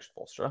 Eric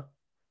Spoelstra.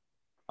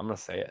 I'm gonna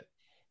say it.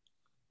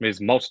 I mean,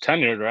 he's most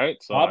tenured, right?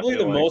 So probably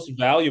the most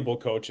valuable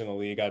coach in the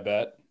league. I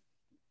bet.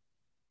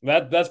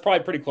 That's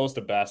probably pretty close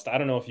to best. I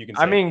don't know if you can.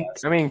 Say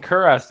I mean,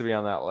 Kerr has to be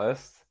on that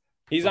list.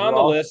 He's on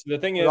the list. The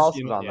thing is,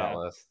 he's on that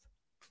list.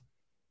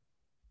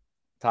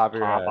 Top of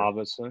your head.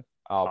 Obviously.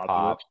 Oh,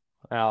 Pop.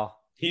 Well,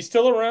 he's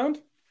still around.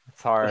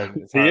 It's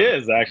hard. He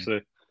is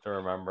actually to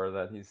remember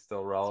that he's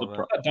still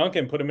relevant.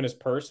 Duncan put him in his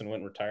purse and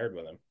went and retired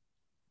with him.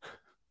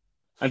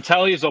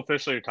 Until he's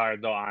officially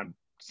retired, though, I'm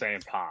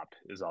saying Pop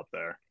is up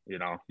there. You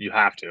know, you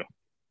have to.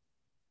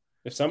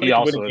 If somebody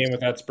can win a game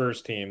with that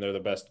Spurs team, they're the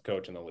best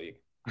coach in the league.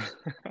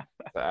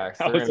 Facts.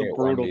 That was a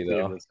brutal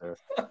team.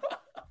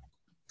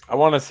 I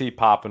want to see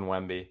Pop and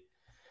Wemby.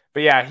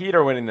 But yeah, Heat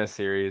are winning this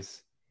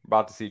series.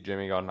 About to see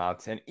Jimmy go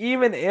nuts. And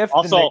even if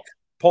the Knicks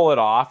pull it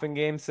off in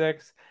game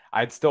 6,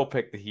 I'd still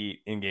pick the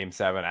Heat in game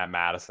 7 at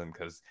Madison,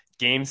 because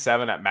game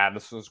 7 at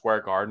Madison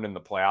Square Garden in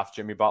the playoffs,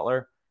 Jimmy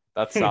Butler,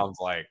 that sounds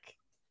like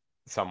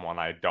someone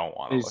I don't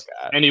want to look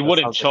at. And he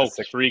wouldn't choke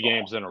 3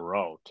 games in a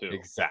row, too.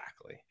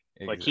 Exactly.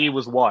 Like he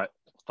was what?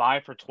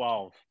 5 for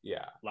 12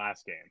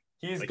 last game.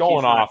 He's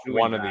going off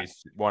one of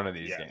these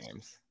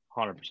games.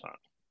 100%.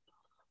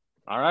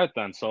 All right,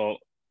 then. So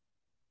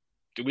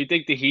do we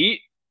think the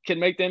Heat can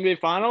make the NBA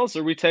Finals, or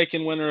are we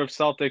taking winner of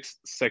Celtics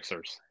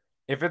Sixers?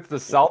 If it's the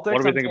Celtics,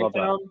 what do we think about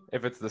that?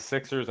 If it's the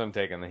Sixers, I'm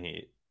taking the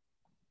Heat.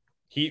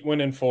 Heat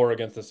winning 4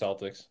 against the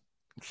Celtics.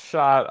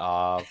 Shut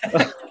up.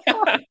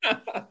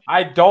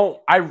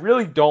 I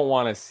really don't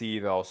want to see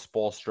though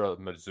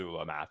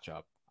Spoelstra-Mazzulla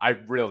matchup. I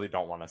really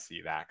don't want to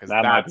see that, because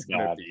that's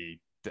going to be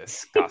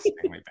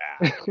disgustingly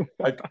bad.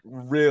 Like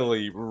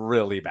really,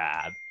 really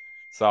bad.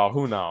 So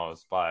who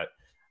knows? But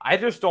I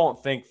just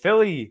don't think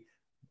Philly.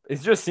 It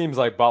just seems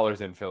like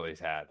Butler's in Philly's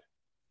head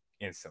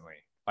instantly.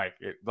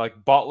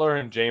 like Butler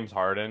and James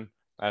Harden.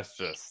 That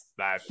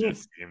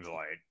just seems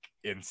like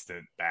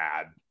instant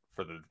bad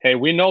for the. Hey,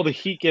 we know the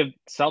Heat give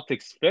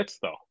Celtics fits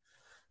though.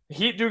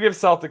 Heat do give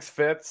Celtics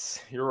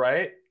fits. You're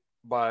right,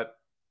 but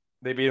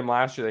they beat him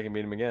last year. They can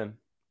beat him again.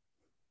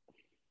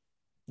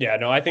 Yeah,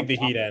 no, I think the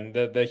Heat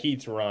the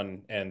Heat's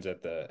run ends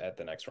at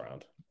the next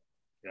round.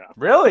 Yeah.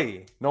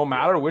 Really? No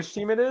matter which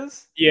team it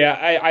is?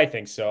 Yeah, I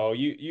think so.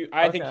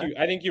 I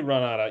think you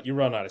run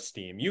out of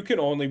steam. You can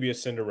only be a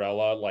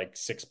Cinderella like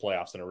 6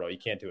 playoffs in a row. You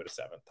can't do it a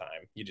 7th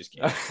time. You just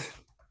can't.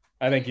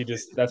 I think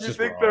that's just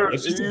wrong.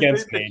 It's just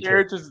against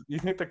nature. You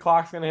think the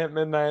clock's gonna hit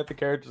midnight? The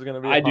carriage is gonna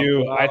be. I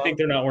do. I think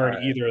they're not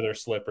wearing either of their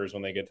slippers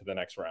when they get to the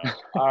next round.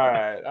 All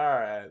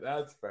right.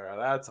 That's fair.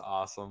 That's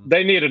awesome.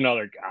 They need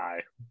another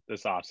guy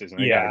this offseason.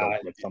 They gotta go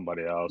with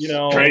somebody else.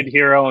 Trade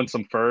Hero and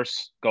some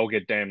firsts. Go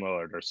get Dame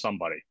Lillard or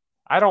somebody.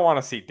 I don't want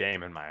to see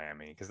Dame in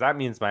Miami because that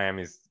means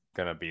Miami's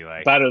gonna be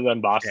like better than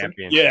Boston.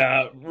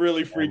 Yeah,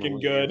 really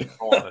freaking good.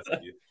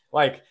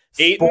 Like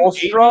Ayton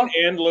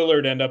and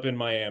Lillard end up in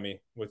Miami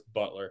with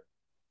Butler.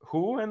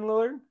 Who and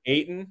Lillard?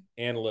 Ayton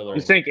and Lillard.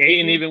 You think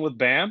Ayton even with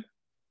Bam?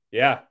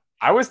 Yeah.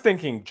 I was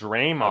thinking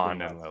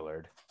Draymond and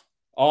Lillard.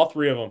 All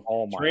 3 of them.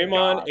 Oh my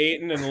Draymond, God.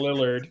 Ayton, and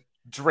Lillard.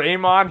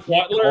 Draymond,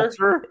 Butler.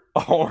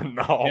 Oh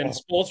no. And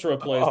Spoelstra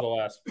plays the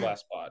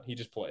last spot. He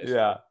just plays.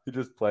 Yeah, he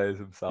just plays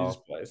himself. He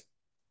just plays.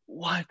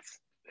 What?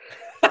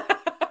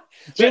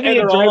 And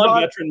they're all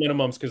on veteran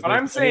minimums because. But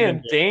I'm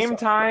saying Dame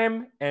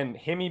time and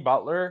Himmy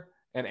Butler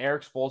and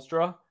Eric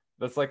Spoelstra.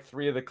 That's like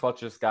 3 of the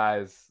clutchest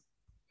guys.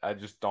 I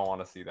just don't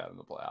want to see that in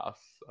the playoffs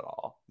at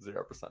all. 0%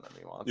 of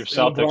me wants.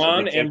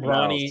 LeBron and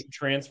Bronny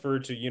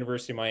transferred to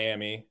University of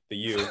Miami, the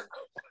U,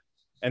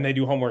 and they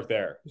do homework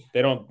there.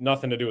 They don't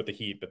nothing to do with the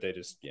Heat, but they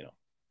just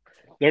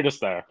they're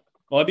just there.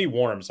 Well, it'd be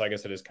warm, so I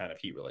guess it is kind of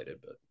Heat related.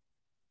 But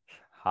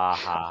ha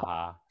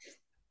ha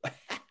ha.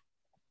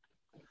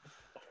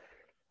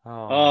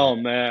 Oh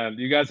man,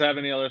 do you guys have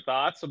any other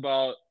thoughts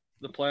about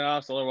the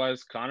playoffs?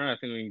 Otherwise, Connor, I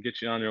think we can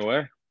get you on your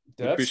way.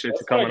 Appreciate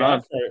you coming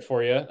on.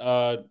 For you,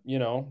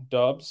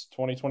 Dubs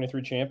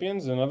 2023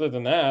 champions, and other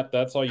than that,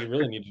 that's all you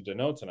really needed to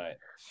know tonight.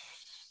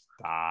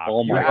 Stop.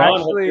 Oh my God!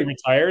 Hopefully he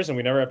retires, and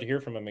we never have to hear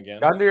from him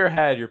again. Gun to your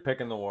head, you're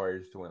picking the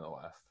Warriors to win the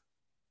West.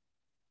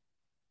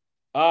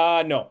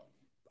 No.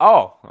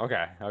 Oh,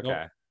 okay.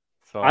 Nope.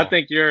 So I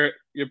think you're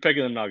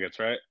picking the Nuggets,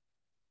 right?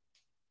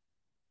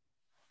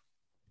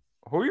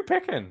 Who are you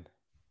picking?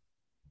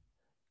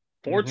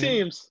 4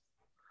 teams.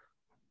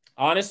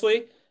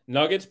 Honestly,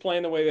 Nuggets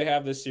playing the way they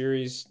have this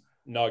series,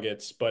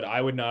 Nuggets, but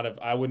I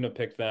wouldn't have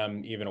picked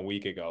them even a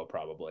week ago,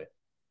 probably.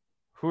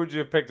 Who would you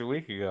have picked a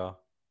week ago?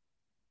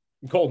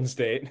 Golden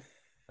State.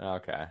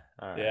 Okay.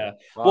 All right. Yeah.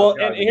 Well,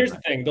 and here's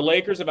the thing. The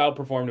Lakers have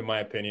outperformed, in my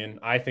opinion.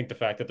 I think the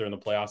fact that they're in the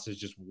playoffs is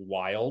just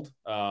wild.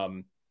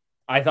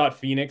 I thought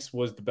Phoenix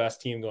was the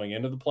best team going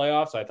into the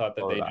playoffs. I thought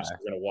that they just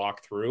were going to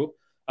walk through.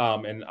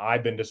 And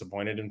I've been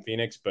disappointed in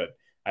Phoenix, but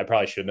I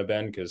probably shouldn't have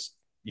been because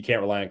you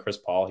can't rely on Chris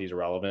Paul. He's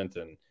irrelevant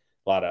and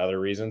a lot of other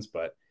reasons.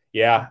 But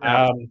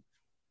yeah.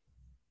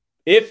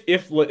 If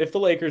the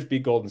Lakers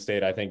beat Golden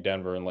State, I think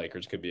Denver and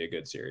Lakers could be a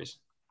good series.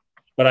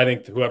 But I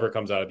think whoever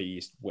comes out of the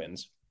East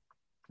wins.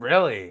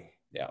 Really?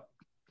 Yeah.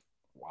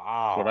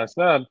 Wow. That's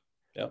what I said.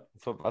 Yep.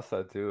 That's what I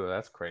said too.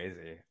 That's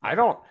crazy. I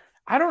don't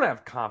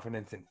have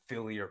confidence in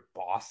Philly or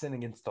Boston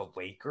against the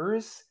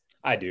Lakers.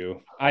 I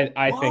do.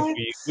 I think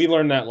we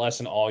learned that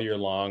lesson all year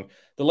long.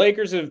 The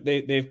Lakers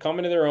they've come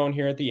into their own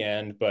here at the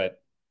end,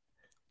 but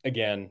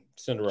again,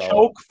 Cinderella.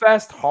 Choke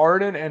fest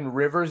Harden and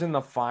Rivers in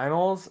the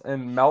finals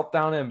and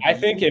meltdown Embiid. I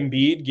think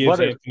Embiid gives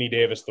Anthony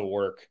Davis the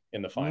work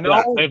in the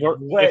finals. No,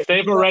 if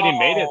they've already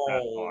made it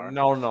that far.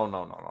 No.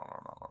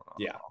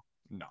 Yeah.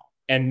 No.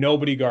 And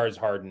nobody guards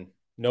Harden.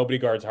 Nobody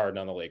guards Harden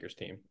on the Lakers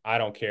team. I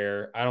don't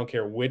care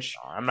which.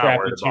 I'm not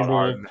worried about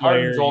Harden.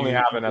 Harden's only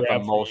having at the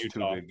most 2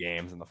 good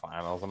games in the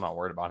finals. I'm not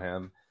worried about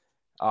him.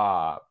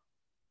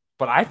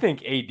 But I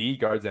think AD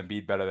guards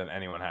Embiid better than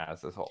anyone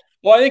has this whole.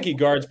 Well, I think he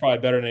guards probably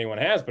better than anyone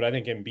has, but I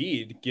think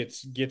Embiid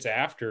gets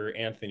after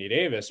Anthony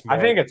Davis. I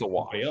think it's a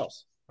wash.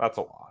 Else. That's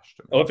a wash.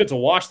 Oh, if it's a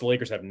wash, the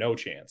Lakers have no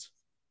chance.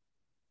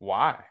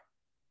 Why?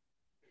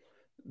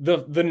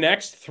 The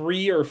next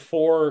 3 or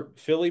 4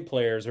 Philly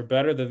players are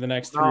better than the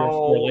next 3 or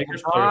 4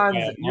 Lakers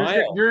players.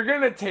 You're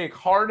gonna take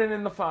Harden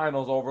in the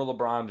finals over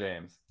LeBron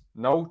James.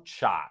 No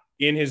shot.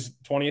 In his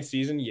 20th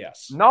season,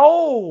 yes.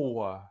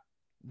 No.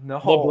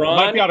 LeBron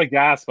might be out of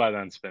gas by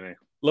then, Spinny.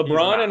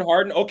 LeBron and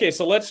Harden. Okay,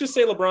 so let's just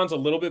say LeBron's a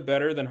little bit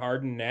better than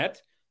Harden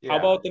net. Yeah. How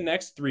about the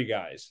next 3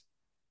 guys?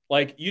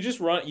 Like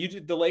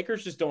the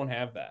Lakers just don't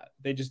have that.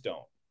 They just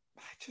don't.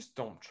 I just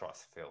don't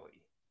trust Philly.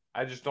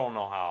 I just don't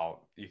know how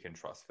you can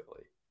trust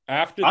Philly.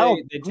 I'm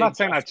not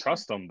saying I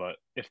trust them, but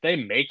if they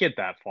make it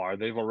that far,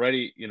 they've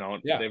already,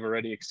 they've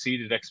already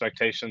exceeded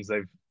expectations.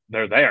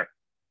 They're there.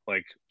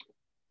 Like,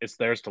 it's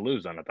theirs to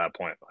lose then at that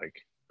point. Like,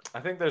 I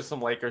think there's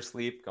some Lakers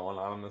sleep going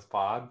on in this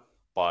pod,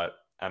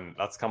 and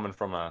that's coming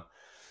from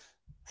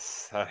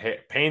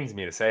it pains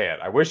me to say it.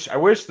 I wish I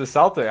was saying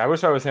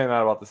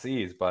that about the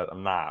C's, but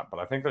I'm not. But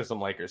I think there's some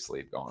Lakers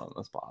sleep going on in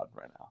this pod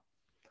right now.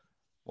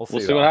 We'll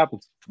see what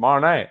happens. Tomorrow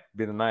night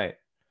be the night.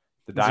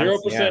 The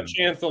 0%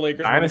 chance the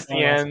Lakers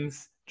dynasty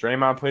ends.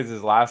 Draymond plays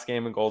his last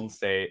game in Golden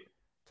State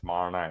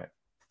tomorrow night.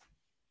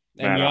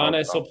 And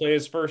Giannis will play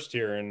his first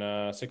here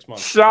in 6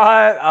 months.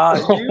 Shut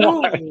up.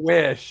 You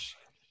wish.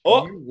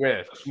 Oh, you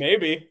wish.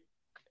 Maybe.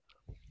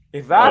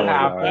 If that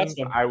happens,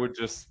 I would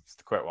just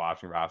quit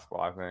watching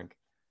basketball, I think.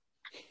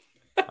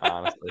 I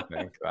honestly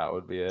think that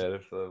would be it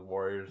if the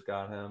Warriors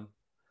got him.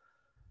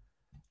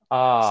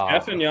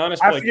 Steph and Giannis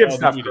I have to give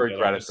Steph Curry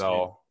credit,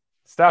 though.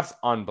 Steph's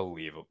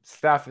unbelievable.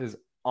 Steph is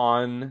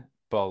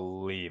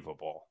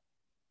unbelievable.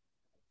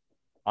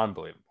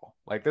 Unbelievable.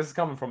 Like, this is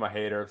coming from a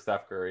hater of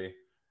Steph Curry.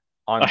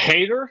 A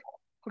hater?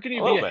 How can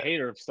you be a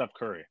hater of Steph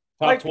Curry?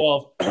 Top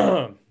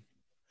 12.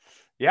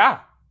 Yeah,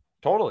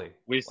 totally.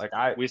 We said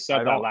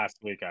that last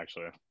week,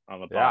 actually,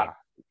 on the pod.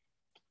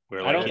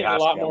 Yeah. I don't think a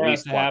lot more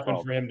has to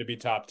happen for him to be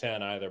top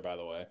 10 either, by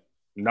the way.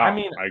 No, I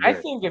mean, I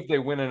think if they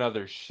win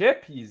another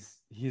ship,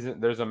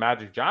 there's a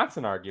Magic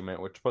Johnson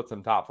argument, which puts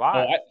him top 5.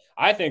 Well,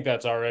 I think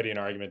that's already an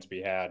argument to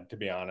be had, to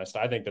be honest.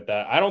 I think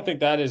I don't think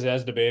that is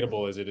as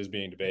debatable as it is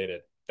being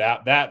debated.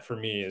 That for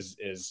me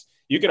is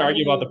you can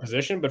argue about the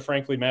position, but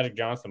frankly, Magic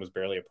Johnson was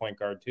barely a point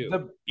guard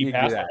too. He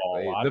passed the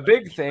ball a lot. The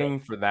big thing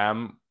for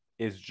them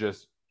is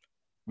just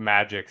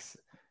Magic's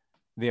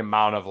the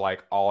amount of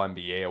like all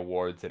NBA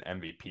awards and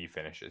MVP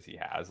finishes he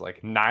has.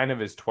 Like 9 of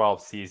his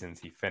 12 seasons,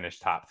 he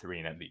finished top 3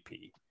 in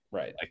MVP.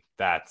 Right. Like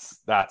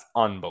that's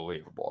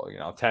unbelievable.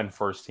 10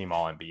 first team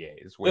all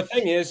NBAs. The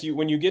thing is,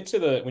 when you get to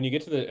the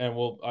and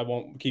I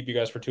won't keep you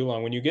guys for too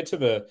long. When you get to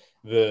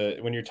the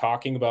when you're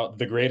talking about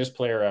the greatest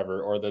player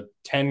ever or the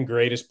 10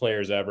 greatest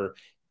players ever,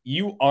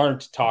 you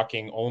aren't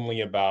talking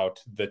only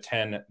about the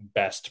 10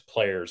 best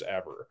players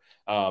ever.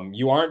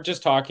 You aren't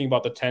just talking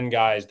about the 10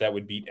 guys that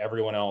would beat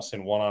everyone else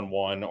in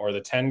one-on-one or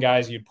the 10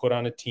 guys you'd put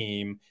on a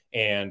team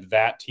and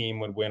that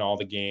team would win all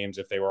the games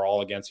if they were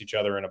all against each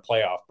other in a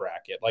playoff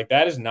bracket. Like,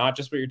 that is not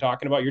just what you're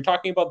talking about. You're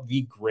talking about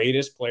the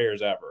greatest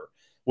players ever,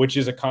 which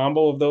is a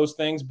combo of those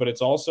things, but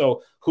it's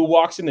also who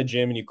walks in the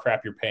gym and you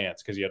crap your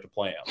pants because you have to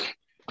play them.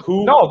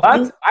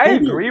 I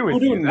agree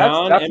with you.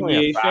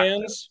 Non-NBA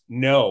fans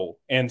know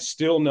and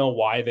still know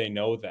why they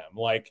know them.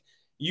 Like,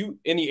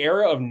 in the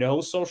era of no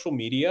social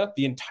media,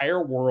 the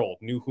entire world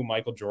knew who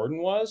Michael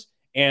Jordan was,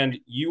 and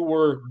you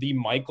were the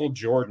Michael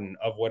Jordan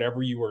of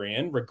whatever you were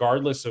in,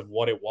 regardless of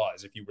what it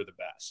was, if you were the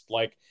best.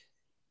 Like,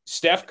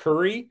 Steph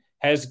Curry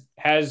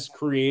has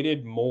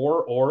created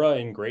more aura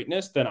and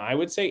greatness than I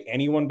would say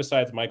anyone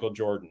besides Michael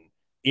Jordan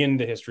in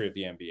the history of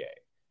the NBA.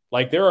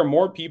 Like, there are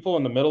more people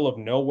in the middle of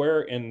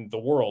nowhere in the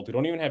world who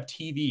don't even have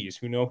TVs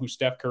who know who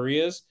Steph Curry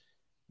is,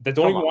 that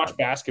don't even watch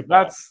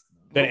basketball.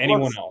 Than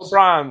anyone else.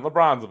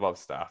 LeBron's above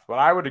Steph, but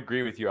I would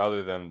agree with you.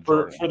 Other than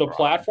for the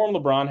platform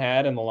LeBron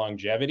had and the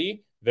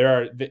longevity,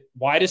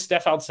 why does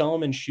Steph outsell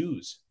him in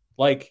shoes?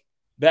 Like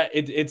that,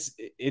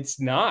 it's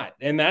not,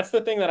 and that's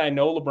the thing that I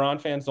know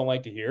LeBron fans don't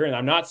like to hear. And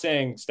I'm not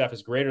saying Steph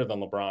is greater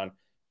than LeBron.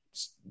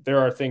 There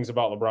are things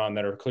about LeBron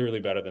that are clearly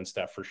better than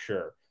Steph for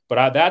sure.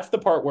 But that's the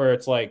part where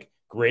it's like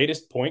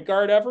greatest point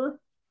guard ever.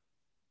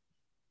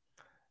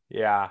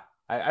 Yeah,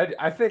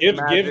 I think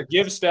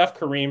give Steph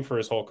Kareem for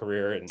his whole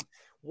career and.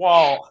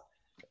 Well,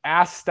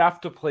 ask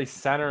Steph to play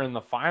center in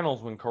the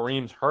finals when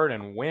Kareem's hurt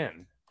and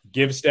win.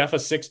 Give Steph a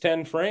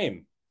 6'10"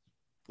 frame.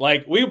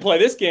 Like, we play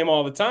this game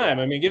all the time.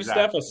 I mean, give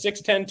Steph a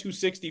 6'10",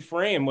 260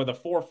 frame with a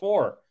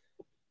 4'4".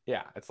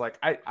 Yeah, it's like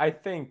I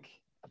think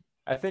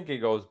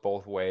it goes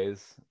both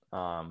ways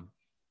on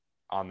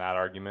that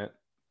argument,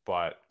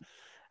 but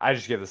I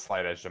just give the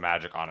slight edge to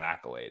Magic on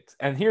accolades.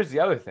 And here's the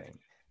other thing.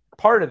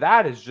 Part of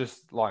that is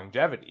just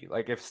longevity.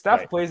 Like, if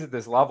Steph plays at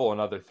this level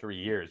another 3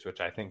 years, which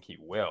I think he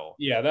will.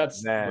 Yeah,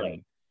 that's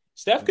right.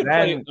 Steph could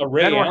play a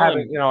Ray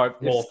Allen.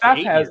 If Steph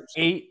has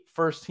 8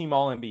 first-team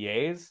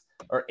All-NBAs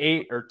or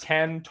 8 or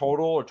 10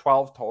 total or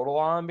 12 total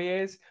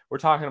All-NBAs, we're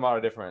talking about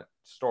a different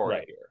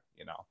story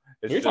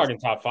here. You're talking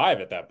top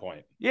 5 at that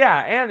point. Yeah,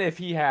 and if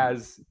he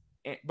has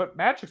 – but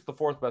Magic's the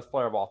 4th best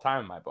player of all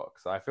time in my book,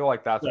 so I feel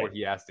like that's what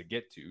he has to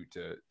get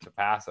to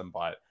pass him.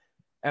 But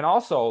 – and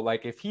also,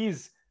 like, if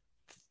he's –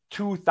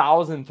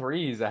 2,000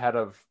 threes ahead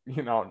of,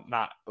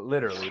 not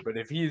literally, but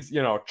if he's,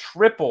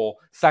 triple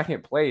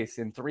second place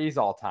in threes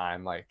all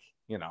time, like,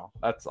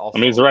 that's also. I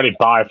mean, he's already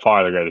by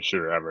far the greatest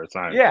shooter ever. It's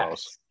not even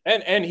close.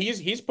 And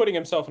he's putting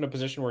himself in a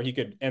position where he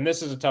could, and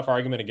this is a tough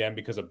argument again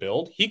because of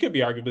build, he could be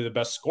arguably the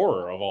best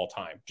scorer of all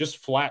time, just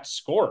flat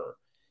scorer.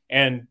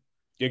 And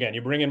again,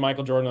 you bring in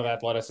Michael Jordan with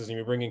athleticism,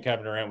 you bring in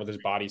Kevin Durant with his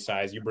body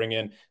size, you bring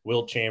in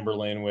Wilt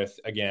Chamberlain with,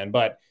 again,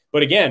 but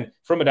again,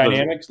 from a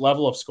dynamics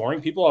level of scoring,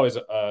 people always,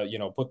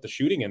 put the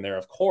shooting in there,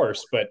 of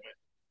course, but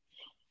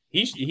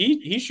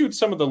he shoots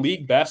some of the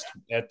league best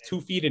at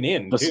 2 feet and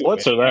in. The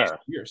splits are there.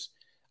 Years.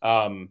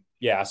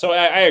 So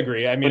I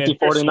agree. I mean, 50,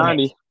 40,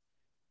 90.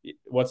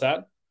 What's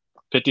that?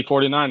 50,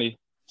 40, 90.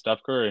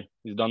 Steph Curry.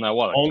 He's done that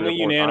what? Only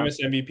unanimous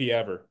times? MVP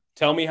ever.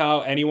 Tell me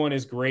how anyone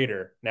is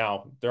greater.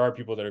 Now, there are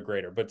people that are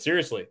greater, but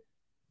seriously,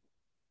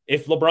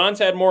 if LeBron's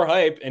had more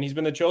hype and he's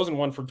been the chosen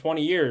one for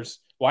 20 years,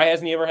 why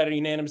hasn't he ever had a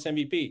unanimous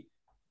MVP?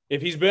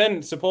 If he's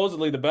been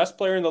supposedly the best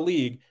player in the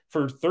league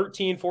for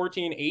 13,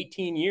 14,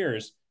 18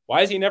 years,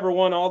 why has he never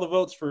won all the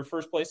votes for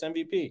first place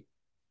MVP?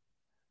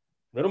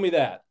 Riddle me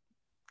that.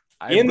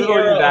 I In the riddle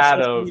era you that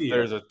of social of media.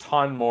 there's a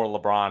ton more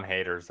LeBron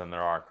haters than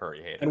there are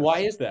Curry haters. And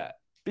why is that?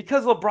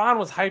 Because LeBron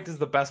was hyped as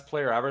the best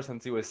player ever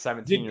since he was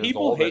 17 Did years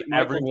people old. hate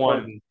Michael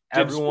Jordan?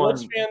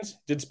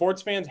 Did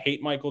sports fans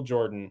hate Michael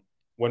Jordan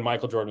when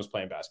Michael Jordan was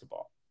playing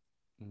basketball?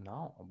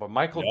 No, but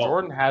Michael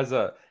Jordan has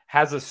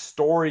a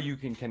story you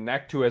can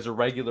connect to as a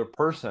regular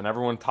person.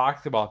 Everyone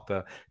talked about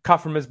the cut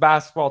from his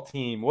basketball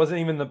team. Wasn't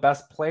even the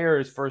best player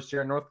his first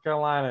year in North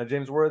Carolina.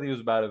 James Worthy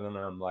was better than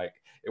him. Like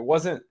it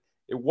wasn't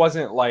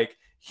like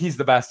he's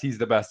the best, he's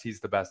the best,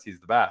 he's the best,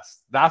 he's the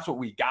best. That's what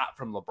we got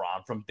from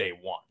LeBron from day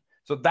one.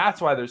 So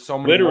that's why there's so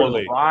many more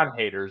LeBron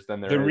haters than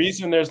there is. The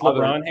reason there's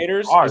LeBron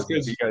haters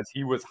is because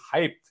he was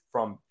hyped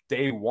from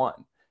day one.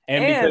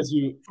 And because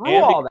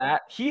all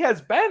that, he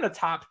has been a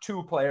top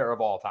 2 player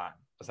of all time,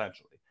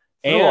 essentially.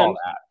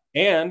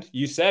 And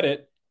you said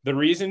it. The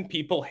reason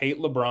people hate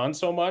LeBron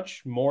so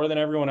much more than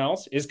everyone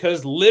else is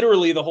because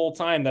literally the whole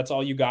time that's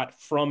all you got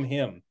from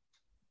him.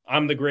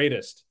 I'm the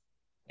greatest.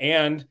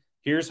 And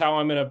here's how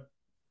I'm going to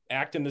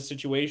act in this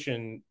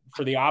situation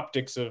for the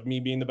optics of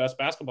me being the best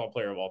basketball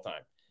player of all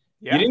time.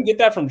 Yeah. You didn't get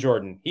that from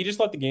Jordan. He just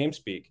let the game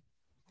speak.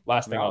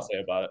 Last thing I'll say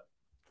about it.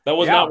 That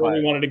was not where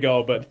we wanted to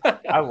go, but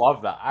I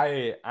love that.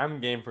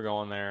 I'm game for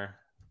going there.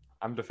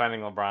 I'm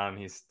defending LeBron.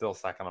 He's still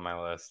second on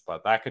my list,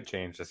 but that could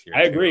change this year.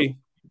 I agree.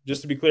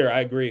 Just to be clear, I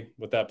agree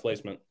with that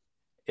placement.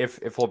 If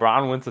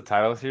LeBron wins the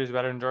title this year, is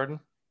better than Jordan?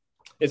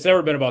 It's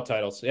never been about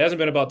titles. It hasn't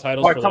been about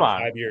titles for like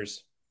 5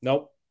 years.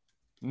 Nope.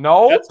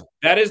 No?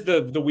 That is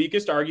the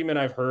weakest argument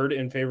I've heard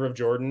in favor of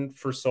Jordan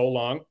for so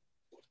long.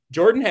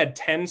 Jordan had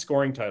 10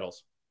 scoring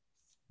titles.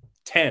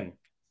 10.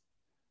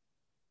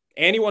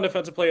 And he won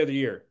Defensive Player of the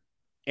Year.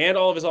 And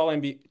all of his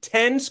All-NBA.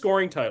 10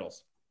 scoring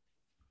titles.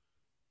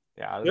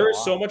 Yeah, there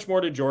is so much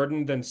more to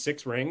Jordan than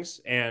 6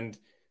 rings. And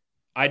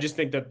I just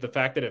think that the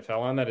fact that it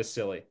fell on that is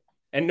silly.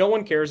 And no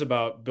one cares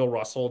about Bill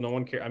Russell. No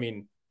one cares. I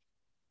mean.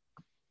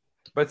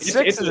 But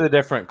 6 is a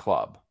different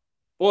club.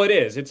 Well, it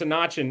is. It's a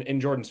notch in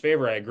Jordan's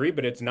favor, I agree.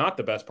 But it's not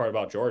the best part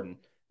about Jordan.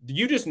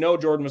 You just know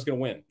Jordan was going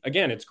to win.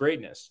 Again, it's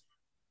greatness.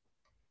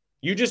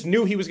 You just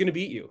knew he was going to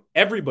beat you.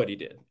 Everybody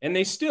did. And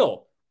they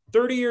still,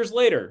 30 years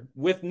later,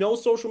 with no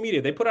social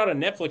media, they put out a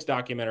Netflix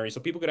documentary so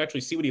people could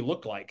actually see what he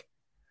looked like.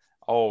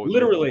 Oh,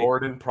 literally. The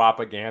Jordan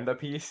propaganda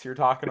piece you're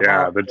talking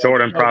about? Yeah, the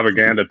Jordan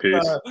propaganda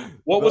piece.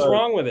 What was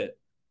wrong with it?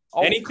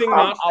 Anything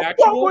not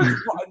factual? If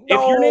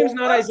your name's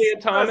not Isaiah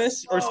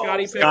Thomas or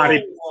Scottie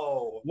Pippen,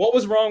 what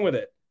was wrong with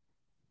it?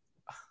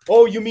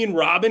 Oh, you mean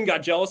Robin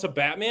got jealous of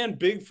Batman?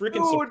 Big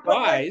freaking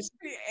surprise.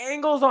 The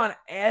angles on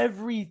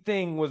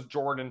everything was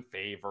Jordan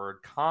favored.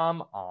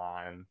 Come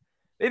on.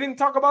 They didn't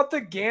talk about the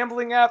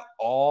gambling at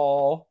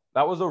all.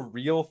 That was a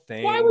real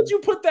thing. Why would you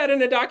put that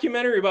in a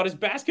documentary about his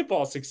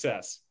basketball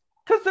success?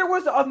 Because there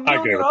was a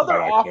million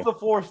other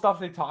off-the-floor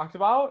stuff they talked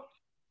about.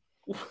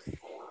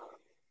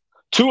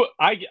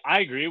 I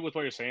agree with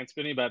what you're saying,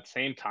 Spinny, but at the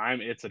same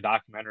time, it's a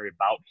documentary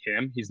about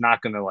him. He's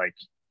not going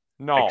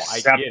to,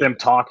 accept them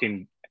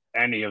talking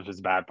any of his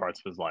bad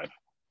parts of his life.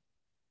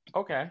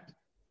 Okay.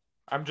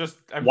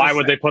 Why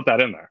would they put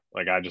that in there?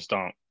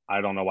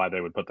 I don't know why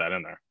they would put that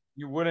in there.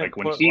 You wouldn't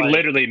when he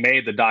literally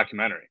made the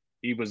documentary.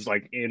 He was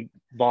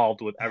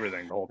involved with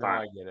everything the whole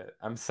time. I get it.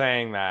 I'm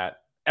saying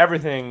that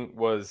everything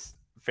was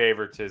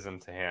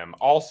favoritism to him.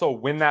 Also,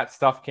 when that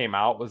stuff came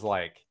out was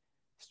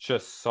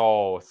just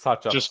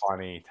such a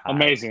funny time.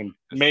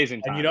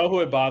 Amazing time. And you know who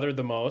it bothered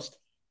the most?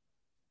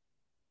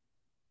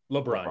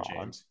 LeBron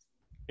James.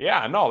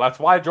 Yeah, no, that's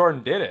why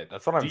Jordan did it.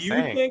 That's what I'm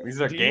saying.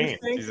 These are games.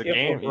 He's a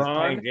game. He's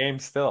playing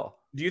games still.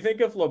 Do you think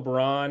if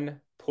LeBron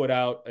put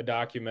out a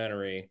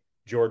documentary,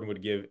 Jordan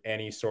would give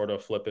any sort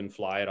of flip and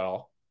fly at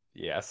all?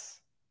 Yes.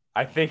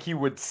 I think he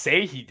would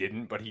say he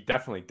didn't, but he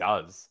definitely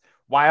does.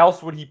 Why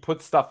else would he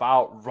put stuff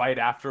out right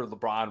after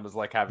LeBron was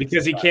having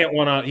because he can't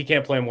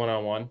play him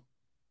one-on-one?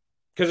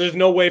 Because there's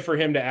no way for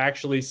him to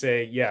actually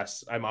say,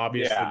 yes, I'm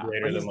obviously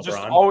greater than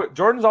LeBron.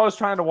 Jordan's always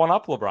trying to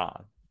one-up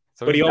LeBron.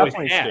 So but he's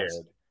definitely scared.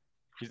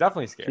 He's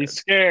definitely scared. He's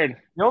scared.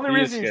 The only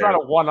reason you try to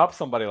one-up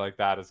somebody like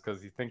that is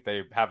because you think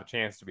they have a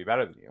chance to be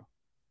better than you.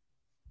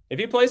 If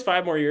he plays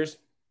 5 more years,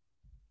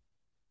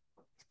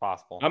 it's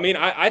possible. I mean,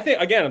 I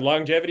think, again,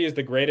 longevity is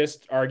the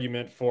greatest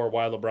argument for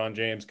why LeBron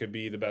James could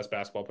be the best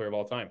basketball player of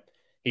all time.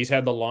 He's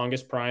had the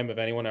longest prime of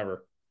anyone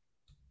ever.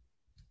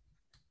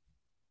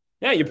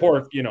 Yeah, you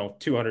pour,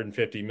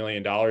 $250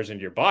 million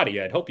into your body.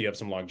 I'd hope you have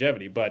some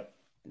longevity, but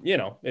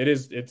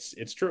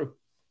it's true.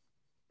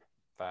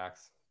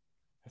 Facts.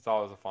 It's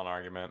always a fun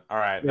argument. All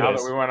right, now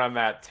that we went on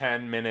that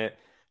 10-minute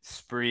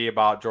spree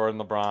about Jordan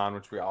LeBron,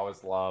 which we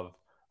always love,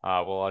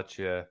 we'll let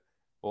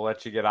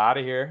you get out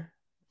of here.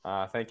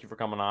 Thank you for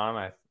coming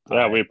on.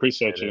 We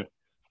appreciate you.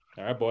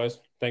 All right, boys.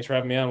 Thanks for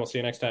having me on. We'll see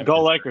you next time.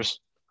 Go Lakers.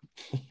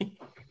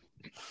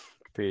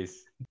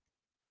 Peace.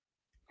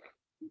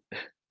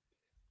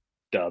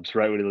 Dubs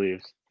right when he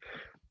leaves.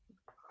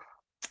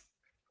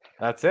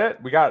 That's it.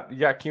 You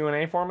got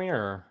Q&A for me,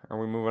 or are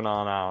we moving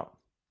on out?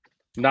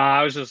 No,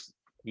 I was just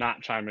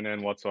not chiming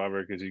in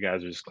whatsoever because you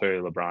guys are just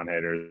clearly LeBron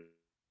haters,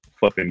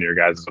 flipping your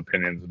guys'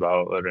 opinions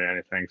about literally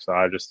anything. So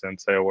I just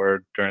didn't say a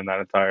word during that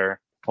entire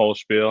whole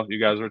spiel you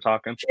guys were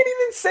talking. You didn't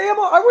even say I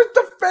was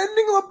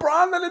defending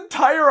LeBron that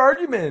entire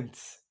argument.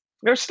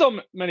 There's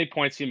still many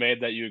points he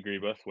made that you agree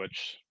with,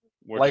 which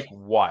like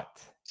what?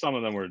 Some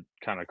of them were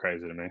kind of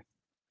crazy to me.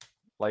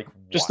 Like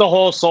just the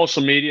whole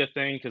social media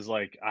thing, because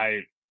like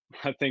I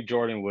think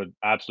Jordan would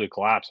absolutely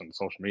collapse in the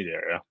social media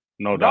area.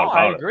 No doubt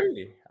about it. I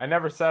agree. I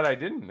never said I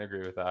didn't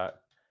agree with that.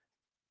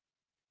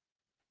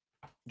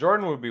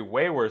 Jordan would be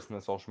way worse in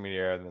the social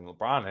media area than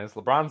LeBron is.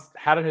 LeBron's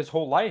had it his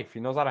whole life.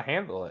 He knows how to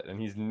handle it, and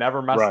he's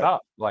never messed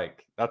up.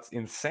 Like, that's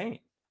insane.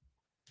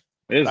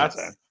 It is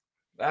insane.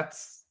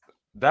 That's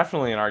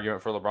definitely an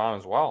argument for LeBron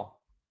as well.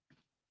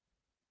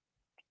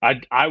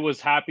 I was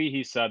happy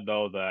he said,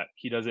 though, that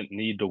he doesn't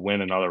need to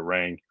win another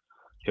ring,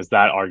 because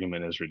that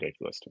argument is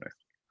ridiculous to me.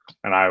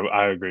 And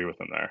I agree with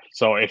him there.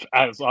 So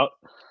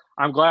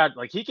I'm glad,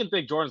 like, he can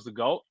think Jordan's the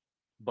GOAT,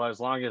 but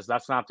as long as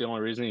that's not the only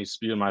reason he's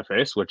spewing my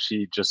face, which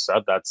he just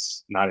said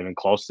that's not even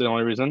close to the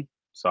only reason.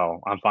 So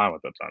I'm fine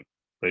with it then.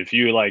 But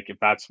if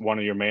that's one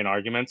of your main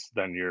arguments,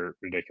 then you're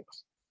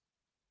ridiculous.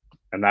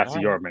 And that's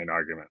your main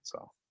argument.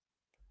 So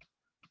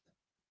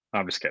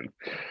I'm just kidding.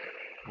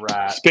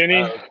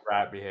 Spinny.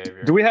 Rat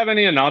behavior. Do we have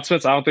any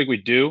announcements? I don't think we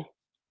do.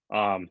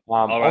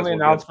 Only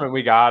announcement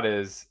we got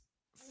is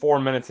 4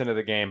 minutes into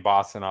the game,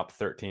 Boston up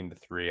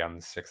 13-3 on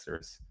the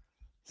Sixers.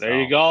 There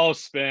you go,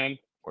 Spin.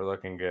 We're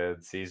looking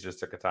good. Philly just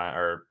took a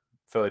timeout.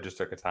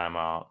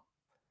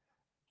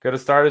 Good a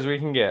start as we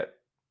can get.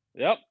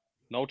 Yep.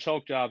 No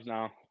choke jobs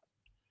now.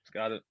 Just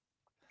got to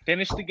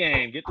finish the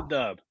game. Get the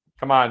dub.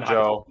 Come on,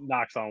 Joe.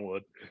 Knocks on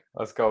wood.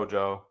 Let's go,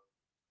 Joe.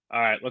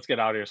 All right, let's get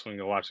out of here so we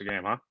can go watch the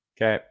game, huh?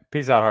 Okay.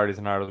 Peace out, Hardies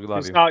and Hardles. We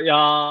love you. Peace out,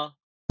 y'all.